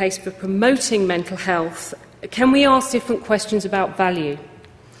economic case for promoting mental health, can we ask different questions about value?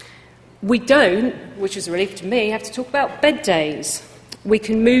 We don't, which is a relief to me, have to talk about bed days. We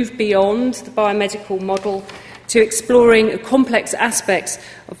can move beyond the biomedical model to exploring complex aspects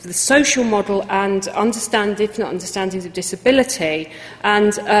of the social model and understand different understandings of disability.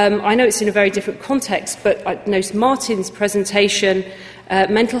 And I know it's in a very different context, but I noticed Martin's presentation,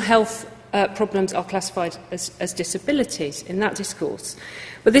 mental health problems are classified as disabilities in that discourse.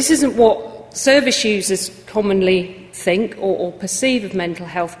 But this isn't what service users commonly think or perceive of mental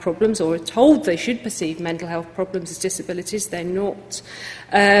health problems, or are told they should perceive mental health problems as disabilities. They're not.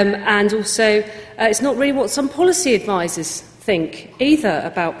 And also, it's not really what some policy advisors think either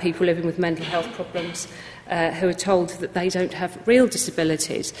about people living with mental health problems who are told that they don't have real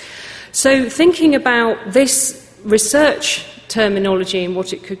disabilities. So thinking about this research terminology and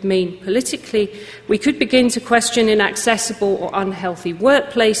what it could mean politically, we could begin to question inaccessible or unhealthy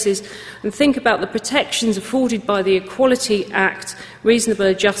workplaces and think about the protections afforded by the Equality Act, reasonable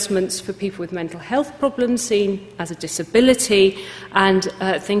adjustments for people with mental health problems seen as a disability, and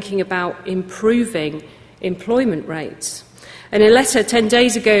thinking about improving employment rates. In a letter 10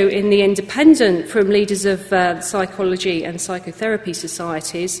 days ago in The Independent from leaders of psychology and psychotherapy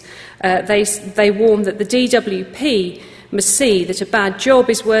societies, they warned that the DWP must see that a bad job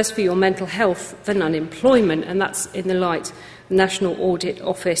is worse for your mental health than unemployment, and that's in the light of the National Audit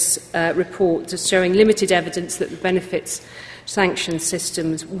Office report just showing limited evidence that the benefits sanction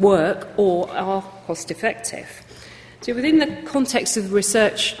systems work or are cost-effective. So within the context of the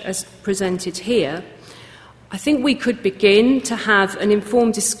research as presented here, I think we could begin to have an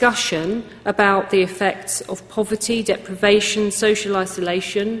informed discussion about the effects of poverty, deprivation, social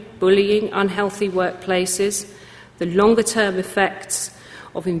isolation, bullying, unhealthy workplaces, the longer-term effects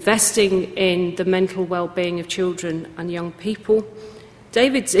of investing in the mental well-being of children and young people.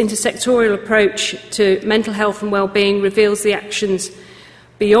 David's intersectoral approach to mental health and well-being reveals the actions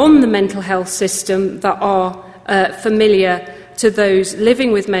beyond the mental health system that are familiar to those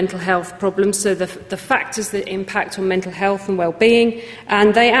living with mental health problems, so the factors that impact on mental health and well-being,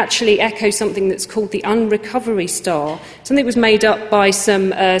 and they actually echo something that's called the Unrecovery Star, something that was made up by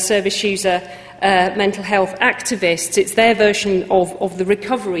some service user mental health activists. It's their version of the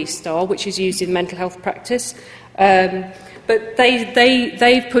Recovery Star, which is used in mental health practice. But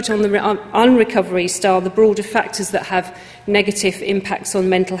they've put on the Unrecovery Star the broader factors that have negative impacts on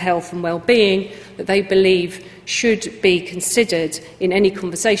mental health and well-being that they believe should be considered in any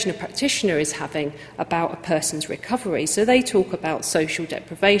conversation a practitioner is having about a person's recovery. So they talk about social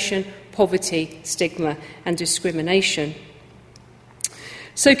deprivation, poverty, stigma and discrimination.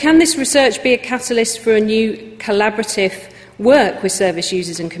 So can this research be a catalyst for a new collaborative work with service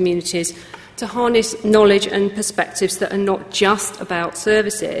users and communities to harness knowledge and perspectives that are not just about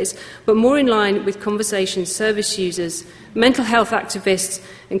services, but more in line with conversations service users, mental health activists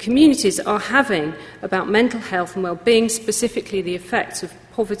and communities are having about mental health and well-being, specifically the effects of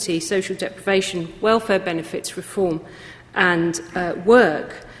poverty, social deprivation, welfare benefits reform and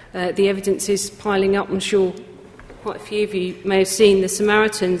work? The evidence is piling up. I'm sure quite a few of you may have seen the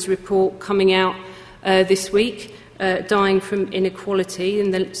Samaritans report coming out this week, dying from inequality,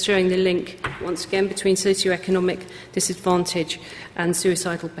 and showing the link, once again, between socioeconomic disadvantage and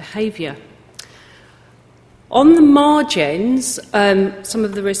suicidal behaviour. On the margins, some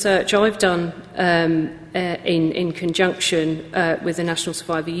of the research I've done in conjunction with the National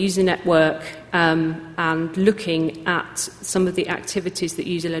Survivor User Network and looking at some of the activities that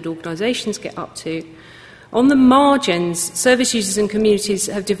user-led organisations get up to, on the margins, service users and communities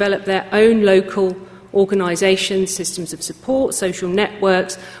have developed their own local organisations, systems of support, social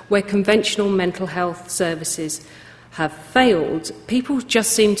networks, where conventional mental health services have failed. People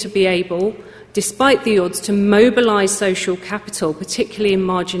just seem to be able, despite the odds, to mobilise social capital, particularly in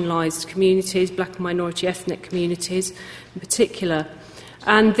marginalised communities, black and minority ethnic communities in particular.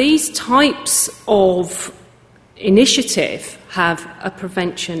 And these types of initiative have a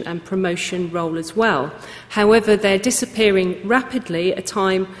prevention and promotion role as well. However, they're disappearing rapidly at a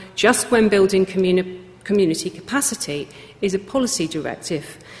time just when building community capacity is a policy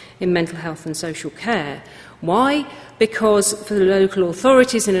directive in mental health and social care. Why? Because for the local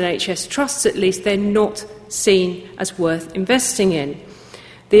authorities and NHS trusts at least, they're not seen as worth investing in.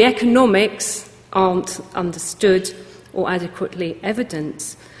 The economics aren't understood or adequately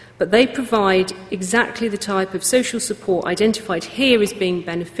evidenced, but they provide exactly the type of social support identified here as being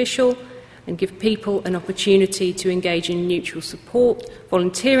beneficial and give people an opportunity to engage in mutual support,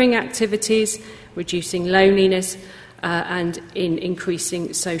 volunteering activities, reducing loneliness, and in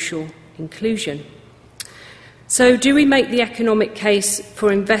increasing social inclusion. So, do we make the economic case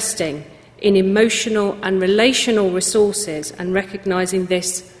for investing in emotional and relational resources and recognising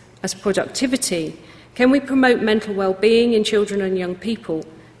this as productivity? Can we promote mental well-being in children and young people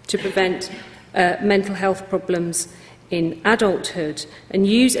to prevent mental health problems in adulthood, and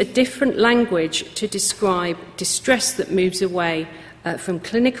use a different language to describe distress that moves away from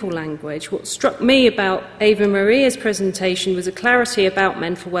clinical language? What struck me about Ava Maria's presentation was a clarity about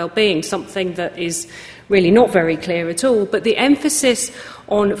mental well-being, something that is really not very clear at all, but the emphasis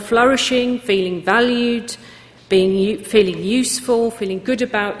on flourishing, feeling valued, feeling useful, feeling good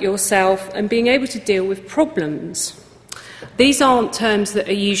about yourself, and being able to deal with problems. These aren't terms that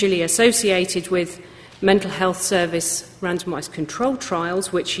are usually associated with mental health service randomised control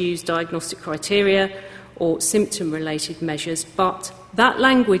trials, which use diagnostic criteria or symptom-related measures, but that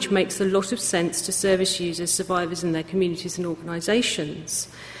language makes a lot of sense to service users, survivors and their communities and organisations,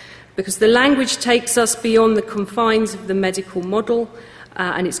 because the language takes us beyond the confines of the medical model,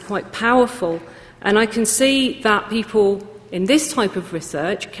 and it's quite powerful. And I can see that people in this type of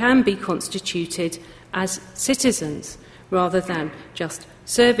research can be constituted as citizens rather than just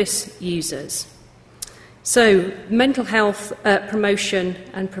service users. So, mental health promotion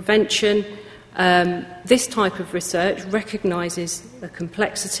and prevention, this type of research recognises the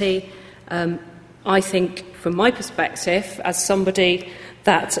complexity. I think, from my perspective, as somebody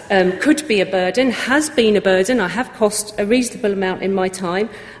that could be a burden, has been a burden, I have cost a reasonable amount in my time,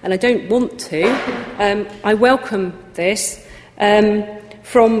 and I don't want to. I welcome this.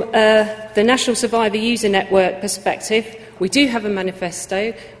 From the National Survivor User Network perspective, we do have a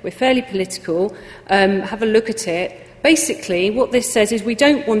manifesto. We're fairly political. Have a look at it. Basically, what this says is we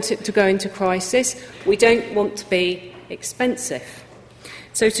don't want it to go into crisis. We don't want to be expensive.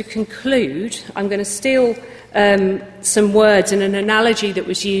 So to conclude, I'm going to steal some words and an analogy that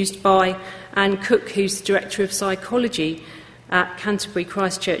was used by Anne Cook, who's the Director of Psychology at Canterbury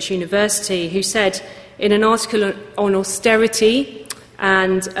Christ Church University, who said in an article on austerity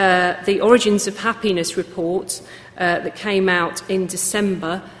and the Origins of Happiness report, that came out in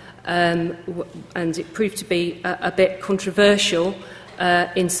December, and it proved to be a bit controversial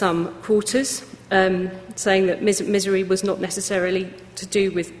in some quarters, saying that misery was not necessarily to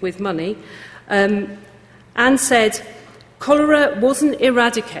do with money, and said cholera wasn't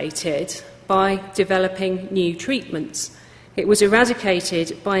eradicated by developing new treatments. It was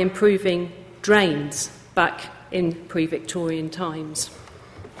eradicated by improving drains back in pre-Victorian times.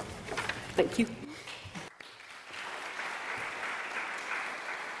 Thank you.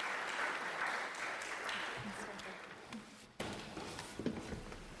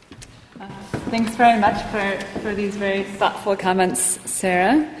 Thanks very much for these very thoughtful comments,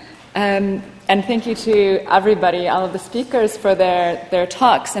 Sarah. And thank you to everybody, all of the speakers, for their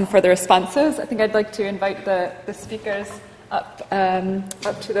talks and for the responses. I think I'd like to invite the speakers up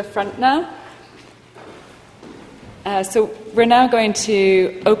to the front now. So we're now going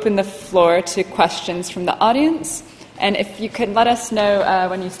to open the floor to questions from the audience. And if you can let us know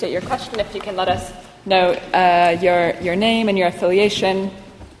when you state your question, if you can let us know your name and your affiliation.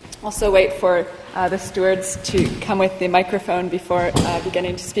 Also wait for the stewards to come with the microphone before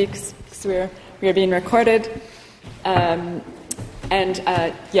beginning to speak, because we are being recorded.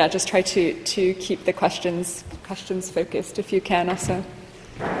 Just try to keep the questions focused if you can also.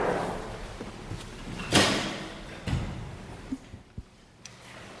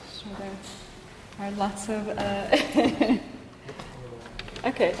 Sure, there are lots of...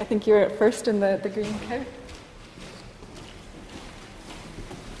 Okay, I think you're first in the green coat.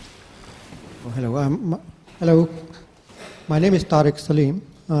 Hello. My name is Tariq Salim.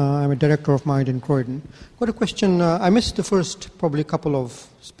 I'm a director of Mind in Croydon. Got a question. I missed the first probably couple of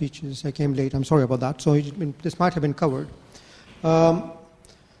speeches. I came late. I'm sorry about that. So this might have been covered.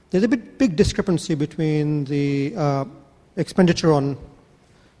 There's a big discrepancy between the expenditure on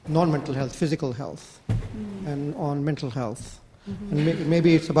non-mental health, physical health, and on mental health. Mm-hmm. And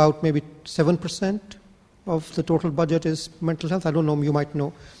maybe it's about 7% of the total budget is mental health. I don't know, you might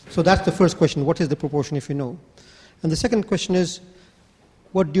know. So that's the first question. What is the proportion, if you know? And the second question is,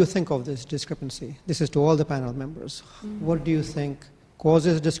 what do you think of this discrepancy? This is to all the panel members. Mm-hmm. What do you think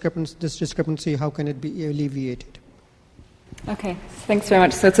causes this discrepancy? How can it be alleviated? Okay, thanks very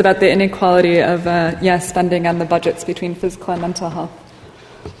much. So it's about the inequality of spending on the budgets between physical and mental health.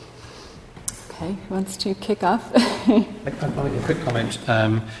 Okay, who wants to kick off? I'll make a quick comment.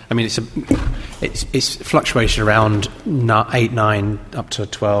 It's fluctuated around 8, 9, up to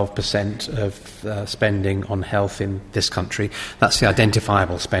 12% of spending on health in this country. That's the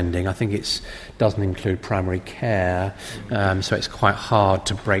identifiable spending. I think it doesn't include primary care, so it's quite hard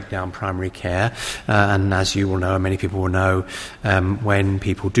to break down primary care. And as you will know, and many people will know, when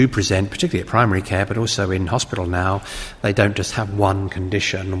people do present, particularly at primary care, but also in hospital now, they don't just have one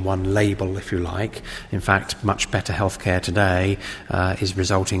condition and one label, if you like. In fact, much better healthcare today is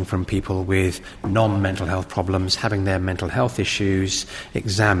resulting from people with non-mental health problems having their mental health issues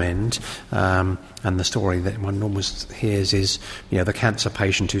examined. And the story that one almost hears is, the cancer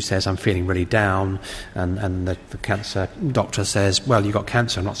patient who says, I'm feeling really down, and the cancer doctor says, well, you've got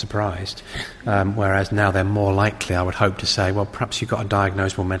cancer, I'm not surprised. Whereas now they're more likely, I would hope, to say, well, perhaps you've got a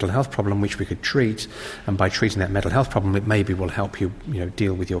diagnosable mental health problem which we could treat, and by treating that mental health problem, it maybe will help you,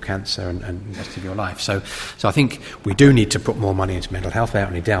 deal with your cancer and the rest of your life. So I think we do need to put more money into mental health, without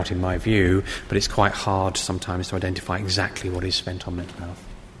any doubt, in my view, but it's quite hard sometimes to identify exactly what is spent on mental health.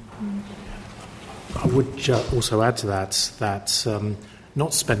 I would also add to that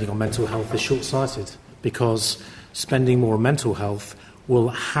not spending on mental health is short-sighted, because spending more on mental health will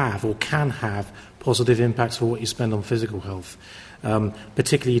have or can have positive impacts for what you spend on physical health.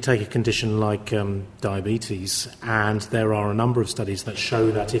 Particularly, you take a condition like diabetes, and there are a number of studies that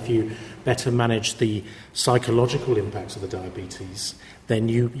show that if you better manage the psychological impacts of the diabetes, then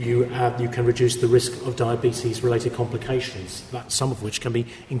you can reduce the risk of diabetes-related complications, some of which can be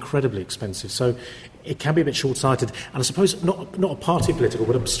incredibly expensive. So it can be a bit short-sighted. And I suppose not a party political,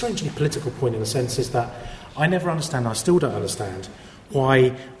 but a strangely political point in a sense is that I never understand, I still don't understand,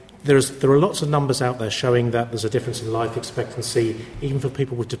 why there are lots of numbers out there showing that there's a difference in life expectancy, even for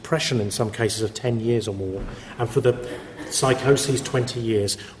people with depression in some cases of 10 years or more, and for the psychoses 20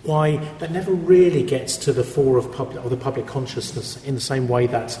 years. Why that never really gets to the fore of the public consciousness in the same way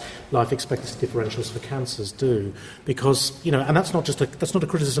that life expectancy differentials for cancers do. Because, and that's not a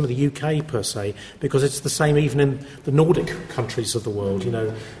criticism of the UK per se, because it's the same even in the Nordic countries of the world,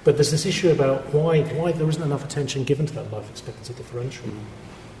 But there's this issue about why there isn't enough attention given to that life expectancy differential.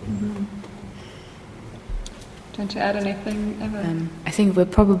 Mm-hmm. want to add anything, Emma? I think we're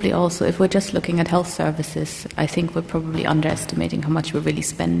probably also, if we're just looking at health services, I think we're probably underestimating how much we're really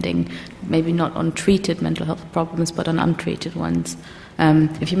spending, maybe not on treated mental health problems, but on untreated ones.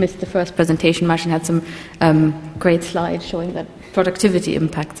 If you missed the first presentation, Martin had some great slides showing that productivity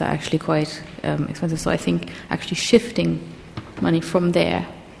impacts are actually quite expensive. So I think actually shifting money from there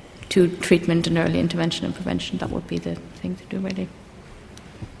to treatment and early intervention and prevention, that would be the thing to do, really.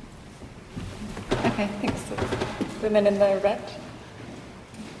 Okay, thanks. Women in the red.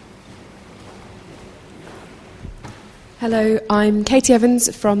 Hello, I'm Katie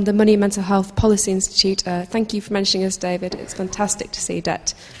Evans from the Money and Mental Health Policy Institute. Thank you for mentioning us, David. It's fantastic to see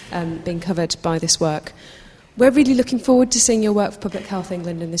debt being covered by this work. We're really looking forward to seeing your work for Public Health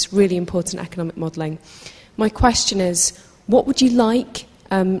England in this really important economic modelling. My question is, what would you like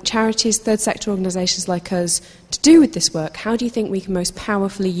charities, third sector organisations like us to do with this work? How do you think we can most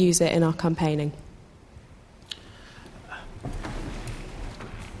powerfully use it in our campaigning?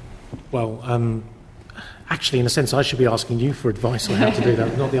 Well, actually, in a sense, I should be asking you for advice on how to do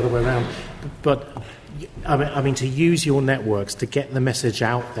that, not the other way around. But, I mean, to use your networks to get the message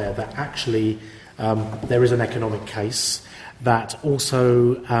out there that actually there is an economic case, that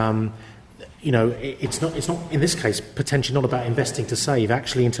also, it's not in this case potentially not about investing to save,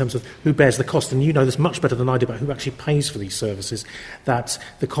 actually in terms of who bears the cost. And you know this much better than I do about who actually pays for these services, that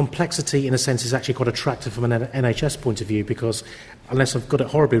the complexity, in a sense, is actually quite attractive from an NHS point of view, because unless I've got it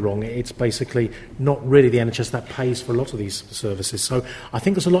horribly wrong, it's basically not really the NHS that pays for a lot of these services. So I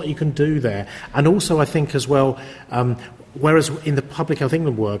think there's a lot you can do there. And also I think as well, whereas in the Public Health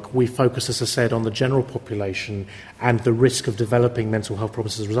England work, we focus, as I said, on the general population and the risk of developing mental health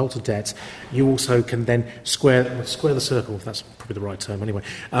problems as a result of debt, you also can then square the circle, if that's probably the right term anyway,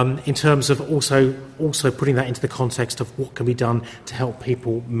 in terms of also putting that into the context of what can be done to help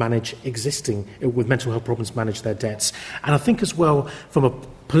people manage existing, with mental health problems, manage their debts. And I think as well, from a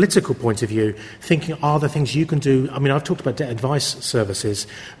political point of view, thinking, are there things you can do? I mean, I've talked about debt advice services,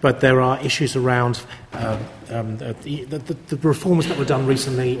 but there are issues around the reforms that were done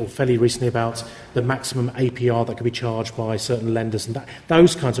recently, or fairly recently, about the maximum APR that could be charged by certain lenders, and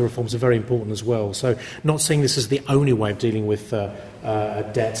those kinds of reforms are very important as well. So not seeing this as the only way of dealing with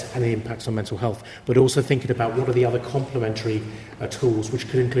debt and the impacts on mental health, but also thinking about what are the other complementary tools, which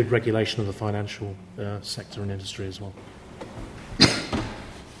could include regulation of the financial sector and industry as well.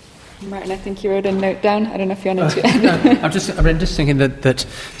 Martin, I think you wrote a note down. I don't know if you wanted to. No, I'm just thinking that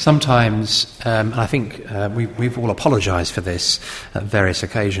sometimes, and I think we've all apologised for this at various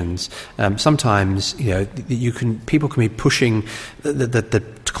occasions. Sometimes, people can be pushing the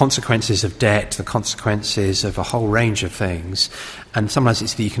consequences of debt, the consequences of a whole range of things, and sometimes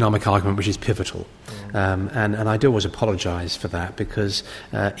it's the economic argument which is pivotal. And I do always apologise for that, because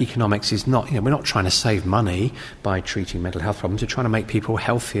economics is not, we're not trying to save money by treating mental health problems. We're trying to make people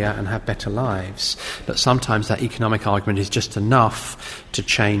healthier and have better lives. But sometimes that economic argument is just enough to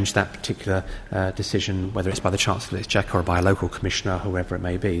change that particular decision, whether it's by the Chancellor of the Exchequer or by a local commissioner, whoever it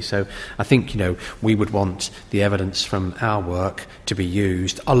may be. So I think, we would want the evidence from our work to be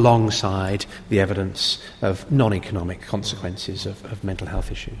used alongside the evidence of non-economic consequences of mental health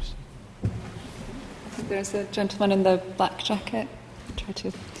issues. I think there's a gentleman in the black jacket. Try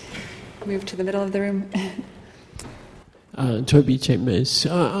to move to the middle of the room. Toby Chambers.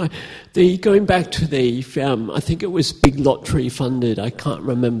 Going back to the, I think it was Big Lottery funded, I can't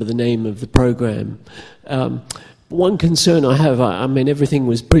remember the name of the program. One concern I have, I mean, everything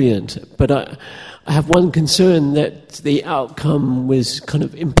was brilliant, but I have one concern, that the outcome was kind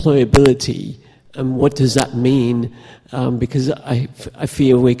of employability. And what does that mean? Because I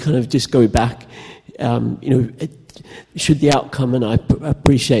feel we kind of just go back, should the outcome, and I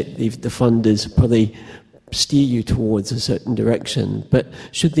appreciate the funders probably steer you towards a certain direction, but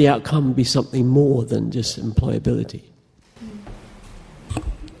should the outcome be something more than just employability?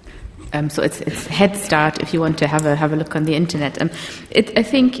 So it's Head Start, if you want to have a look on the internet. I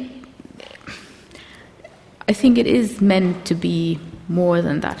think it is meant to be more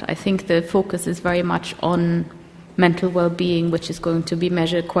than that. I think the focus is very much on mental well-being, which is going to be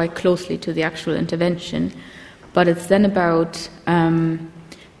measured quite closely to the actual intervention. But it's then about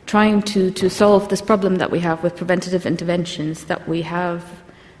trying to solve this problem that we have with preventative interventions, that we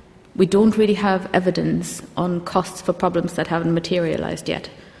don't really have evidence on costs for problems that haven't materialized yet.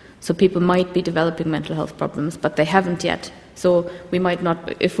 So people might be developing mental health problems, but they haven't yet. So we might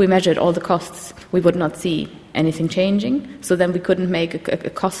not, if we measured all the costs, we would not see anything changing. So then we couldn't make a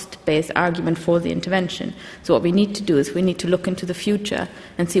cost-based argument for the intervention. So what we need to do is we need to look into the future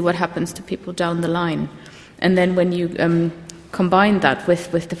and see what happens to people down the line. And then when you combine that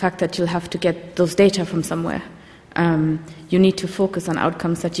with the fact that you'll have to get those data from somewhere, you need to focus on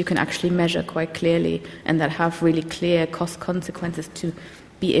outcomes that you can actually measure quite clearly and that have really clear cost consequences to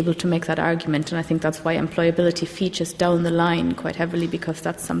be able to make that argument. And I think that's why employability features down the line quite heavily, because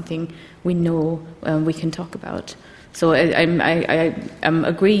that's something we know we can talk about. So I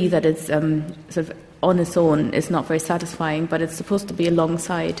agree that it's sort of on its own is not very satisfying, but it's supposed to be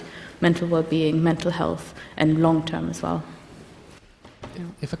alongside mental well-being, mental health, and long-term as well.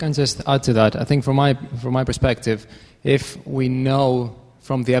 If I can just add to that, I think from my perspective, if we know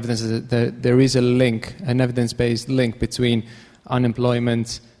from the evidence that there is a link, an evidence-based link between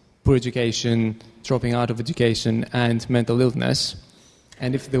unemployment, poor education, dropping out of education, and mental illness,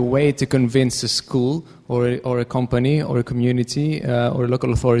 and if the way to convince a school or a company or a community or a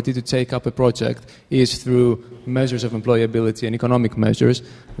local authority to take up a project is through measures of employability and economic measures,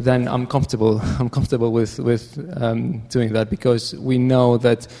 then I'm comfortable with doing that, because we know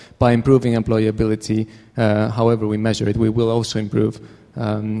that by improving employability, however we measure it, we will also improve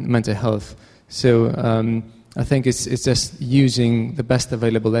mental health. So I think it's just using the best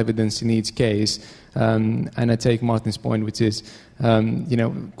available evidence in each case, and I take Martin's point, which is,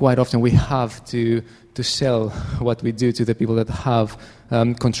 quite often we have to sell what we do to the people that have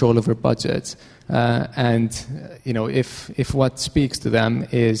control over budgets, and if what speaks to them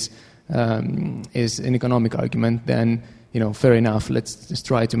is an economic argument, then fair enough. Let's just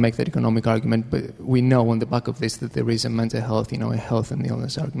try to make that economic argument. But we know on the back of this that there is a mental health, a health and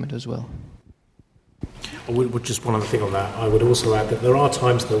illness argument as well. Just one other thing on that, I would also add that there are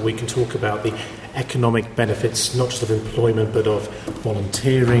times that we can talk about the economic benefits, not just of employment, but of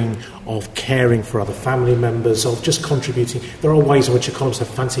volunteering, of caring for other family members, of just contributing. There are ways in which economists have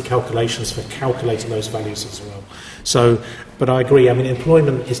fancy calculations for calculating those values as well. So, but I agree,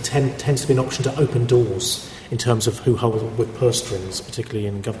 employment tends to be an option to open doors in terms of who hold with purse strings, particularly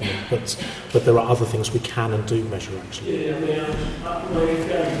in government, but there are other things we can and do measure, actually.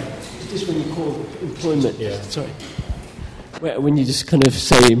 Just when you call employment, sorry. When you just kind of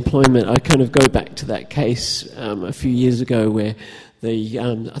say employment, I kind of go back to that case a few years ago where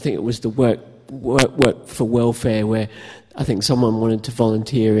I think it was the work for welfare, where I think someone wanted to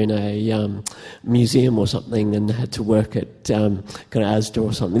volunteer in a museum or something and had to work at kind of Asda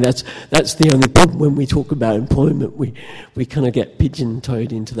or something. That's the only problem when we talk about employment. We kind of get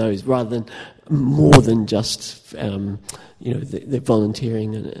pigeon-toed into those rather than more than just the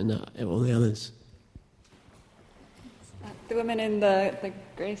volunteering and all the others. The woman in the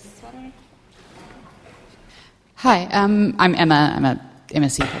grey sweater. Hi, I'm Emma. I'm a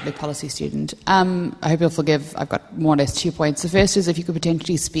MSc Public Policy student. I hope you'll forgive, I've got more or less 2 points. The first is if you could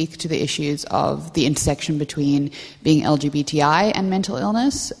potentially speak to the issues of the intersection between being LGBTI and mental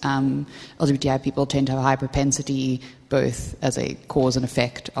illness. LGBTI people tend to have a high propensity both as a cause and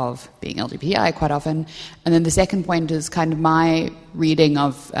effect of being LGBTI quite often. And then the second point is kind of my reading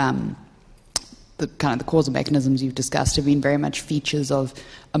of the causal mechanisms you've discussed have been very much features of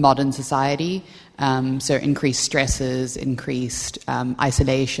a modern society. So increased stresses, increased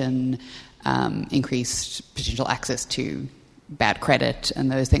isolation, increased potential access to bad credit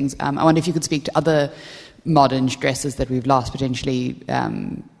and those things. I wonder if you could speak to other modern stresses that we've lost, potentially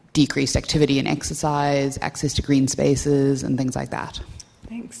decreased activity and exercise, access to green spaces and things like that.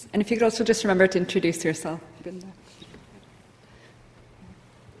 Thanks. And if you could also just remember to introduce yourself.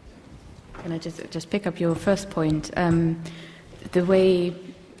 Can I just pick up your first point? The way,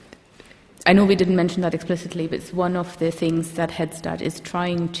 I know we didn't mention that explicitly, but it's one of the things that Head Start is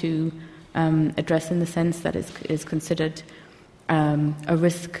trying to address, in the sense that is considered a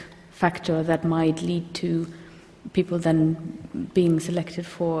risk factor that might lead to people then being selected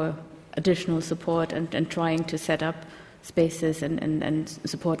for additional support and trying to set up spaces and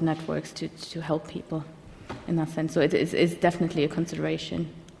support networks to help people in that sense. So it is definitely a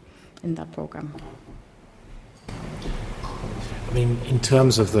consideration in that program. In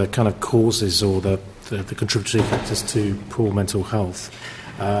terms of the kind of causes or the contributory factors to poor mental health,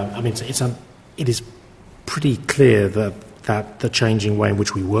 it is pretty clear that the changing way in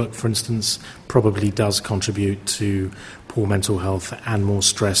which we work, for instance, probably does contribute to poor mental health and more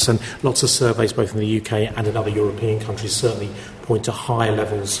stress. And lots of surveys, both in the UK and in other European countries, certainly point to higher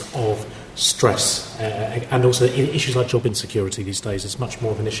levels of stress, and also issues like job insecurity these days is much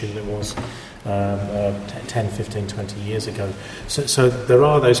more of an issue than it was 10, 15, 20 years ago. So there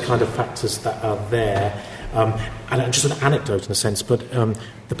are those kind of factors that are there. And just an anecdote in a sense, but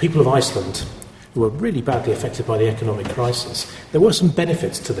the people of Iceland, who were really badly affected by the economic crisis, there were some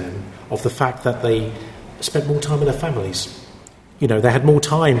benefits to them of the fact that they spent more time with their families. they had more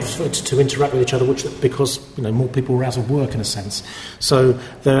time to interact with each other, because more people were out of work in a sense. So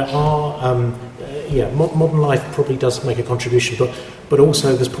there are, modern life probably does make a contribution, but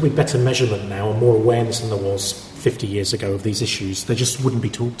also there's probably better measurement now and more awareness than there was 50 years ago of these issues. They just wouldn't be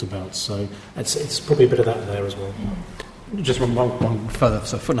talked about. So it's probably a bit of that there as well. Just one further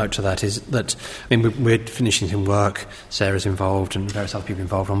sort of footnote to that is that, we're finishing some work, Sarah's involved and various other people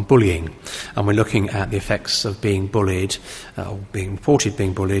involved, on bullying. And we're looking at the effects of being bullied, or being reported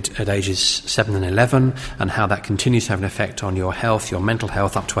being bullied at ages 7 and 11, and how that continues to have an effect on your health, your mental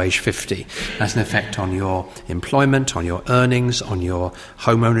health, up to age 50. It has an effect on your employment, on your earnings, on your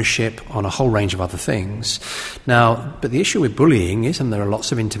home ownership, on a whole range of other things. Now, but the issue with bullying is, and there are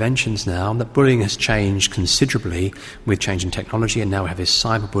lots of interventions now, that bullying has changed considerably with change in technology, and now we have this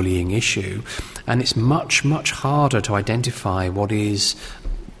cyberbullying issue, and it's much, much harder to identify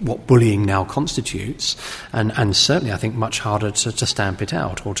what bullying now constitutes, and certainly I think much harder to stamp it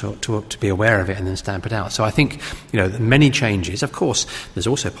out, or to be aware of it and then stamp it out. So I think many changes. Of course, there's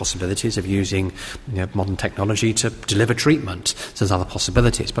also possibilities of using modern technology to deliver treatment. So there's other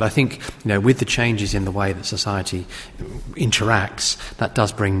possibilities, but I think with the changes in the way that society interacts, that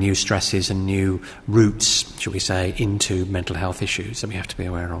does bring new stresses and new routes, shall we say, into mental health issues that we have to be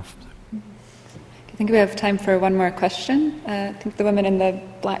aware of. I think we have time for one more question. I think the woman in the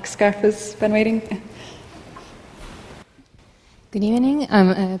black scarf has been waiting. Good evening. I'm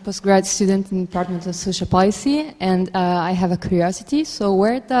a postgrad student in the Department of Social Policy, and I have a curiosity. So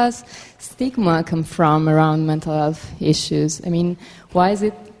where does stigma come from around mental health issues? Why is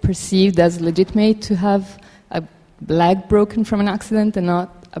it perceived as legitimate to have a leg broken from an accident and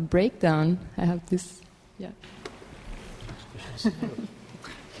not a breakdown? I have this,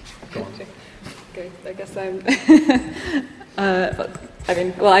 Go on. Okay, I guess I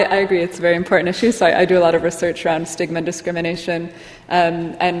agree it's a very important issue. So I do a lot of research around stigma and discrimination,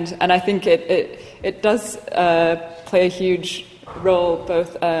 and I think it does play a huge role.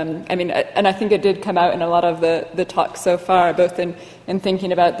 Both, and I think it did come out in a lot of the talks so far, both in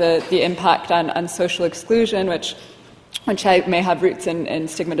thinking about the impact on social exclusion, which may have roots in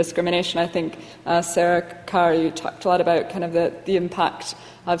stigma discrimination. I think, Sarah Carr, you talked a lot about kind of the impact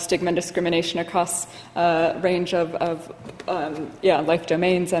of stigma and discrimination across a range of life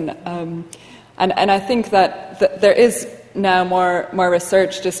domains, and I think that there is now more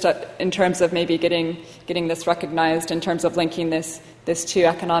research just in terms of maybe getting this recognized, in terms of linking this to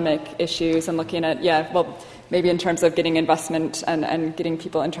economic issues, and looking at maybe in terms of getting investment and getting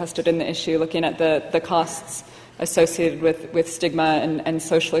people interested in the issue, looking at the costs associated with stigma and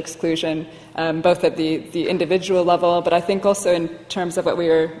social exclusion, both at the individual level, but I think also in terms of what we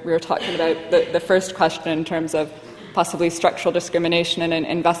were talking about, the first question, in terms of possibly structural discrimination and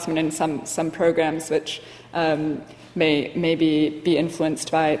investment in some programs which may be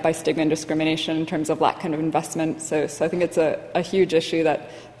influenced by stigma and discrimination in terms of lack of investment. So I think it's a huge issue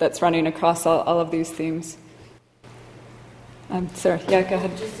that's running across all of these themes. Sarah, go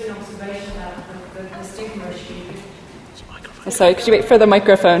ahead. Just an observation about the stigma issue. Sorry, could you wait for the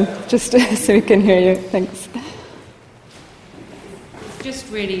microphone, just so we can hear you? Thanks.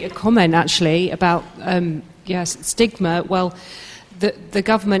 Just really a comment, actually, about stigma. Well, the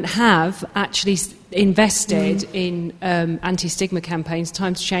government have actually invested in anti-stigma campaigns,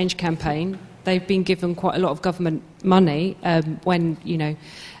 Time to Change campaign. They've been given quite a lot of government money when,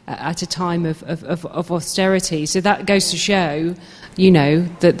 at a time of austerity. So that goes to show,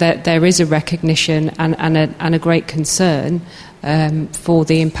 that there is a recognition and a great concern for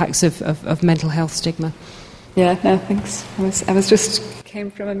the impacts of mental health stigma. Yeah, no, thanks. I was just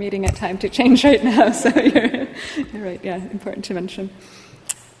came from a meeting at Time to Change right now, so you're right. Yeah, important to mention.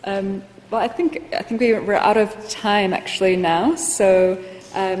 Well, I think we're out of time actually now, so.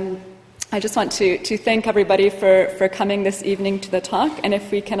 I just want to thank everybody for coming this evening to the talk, and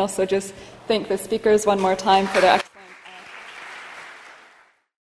if we can also just thank the speakers one more time for their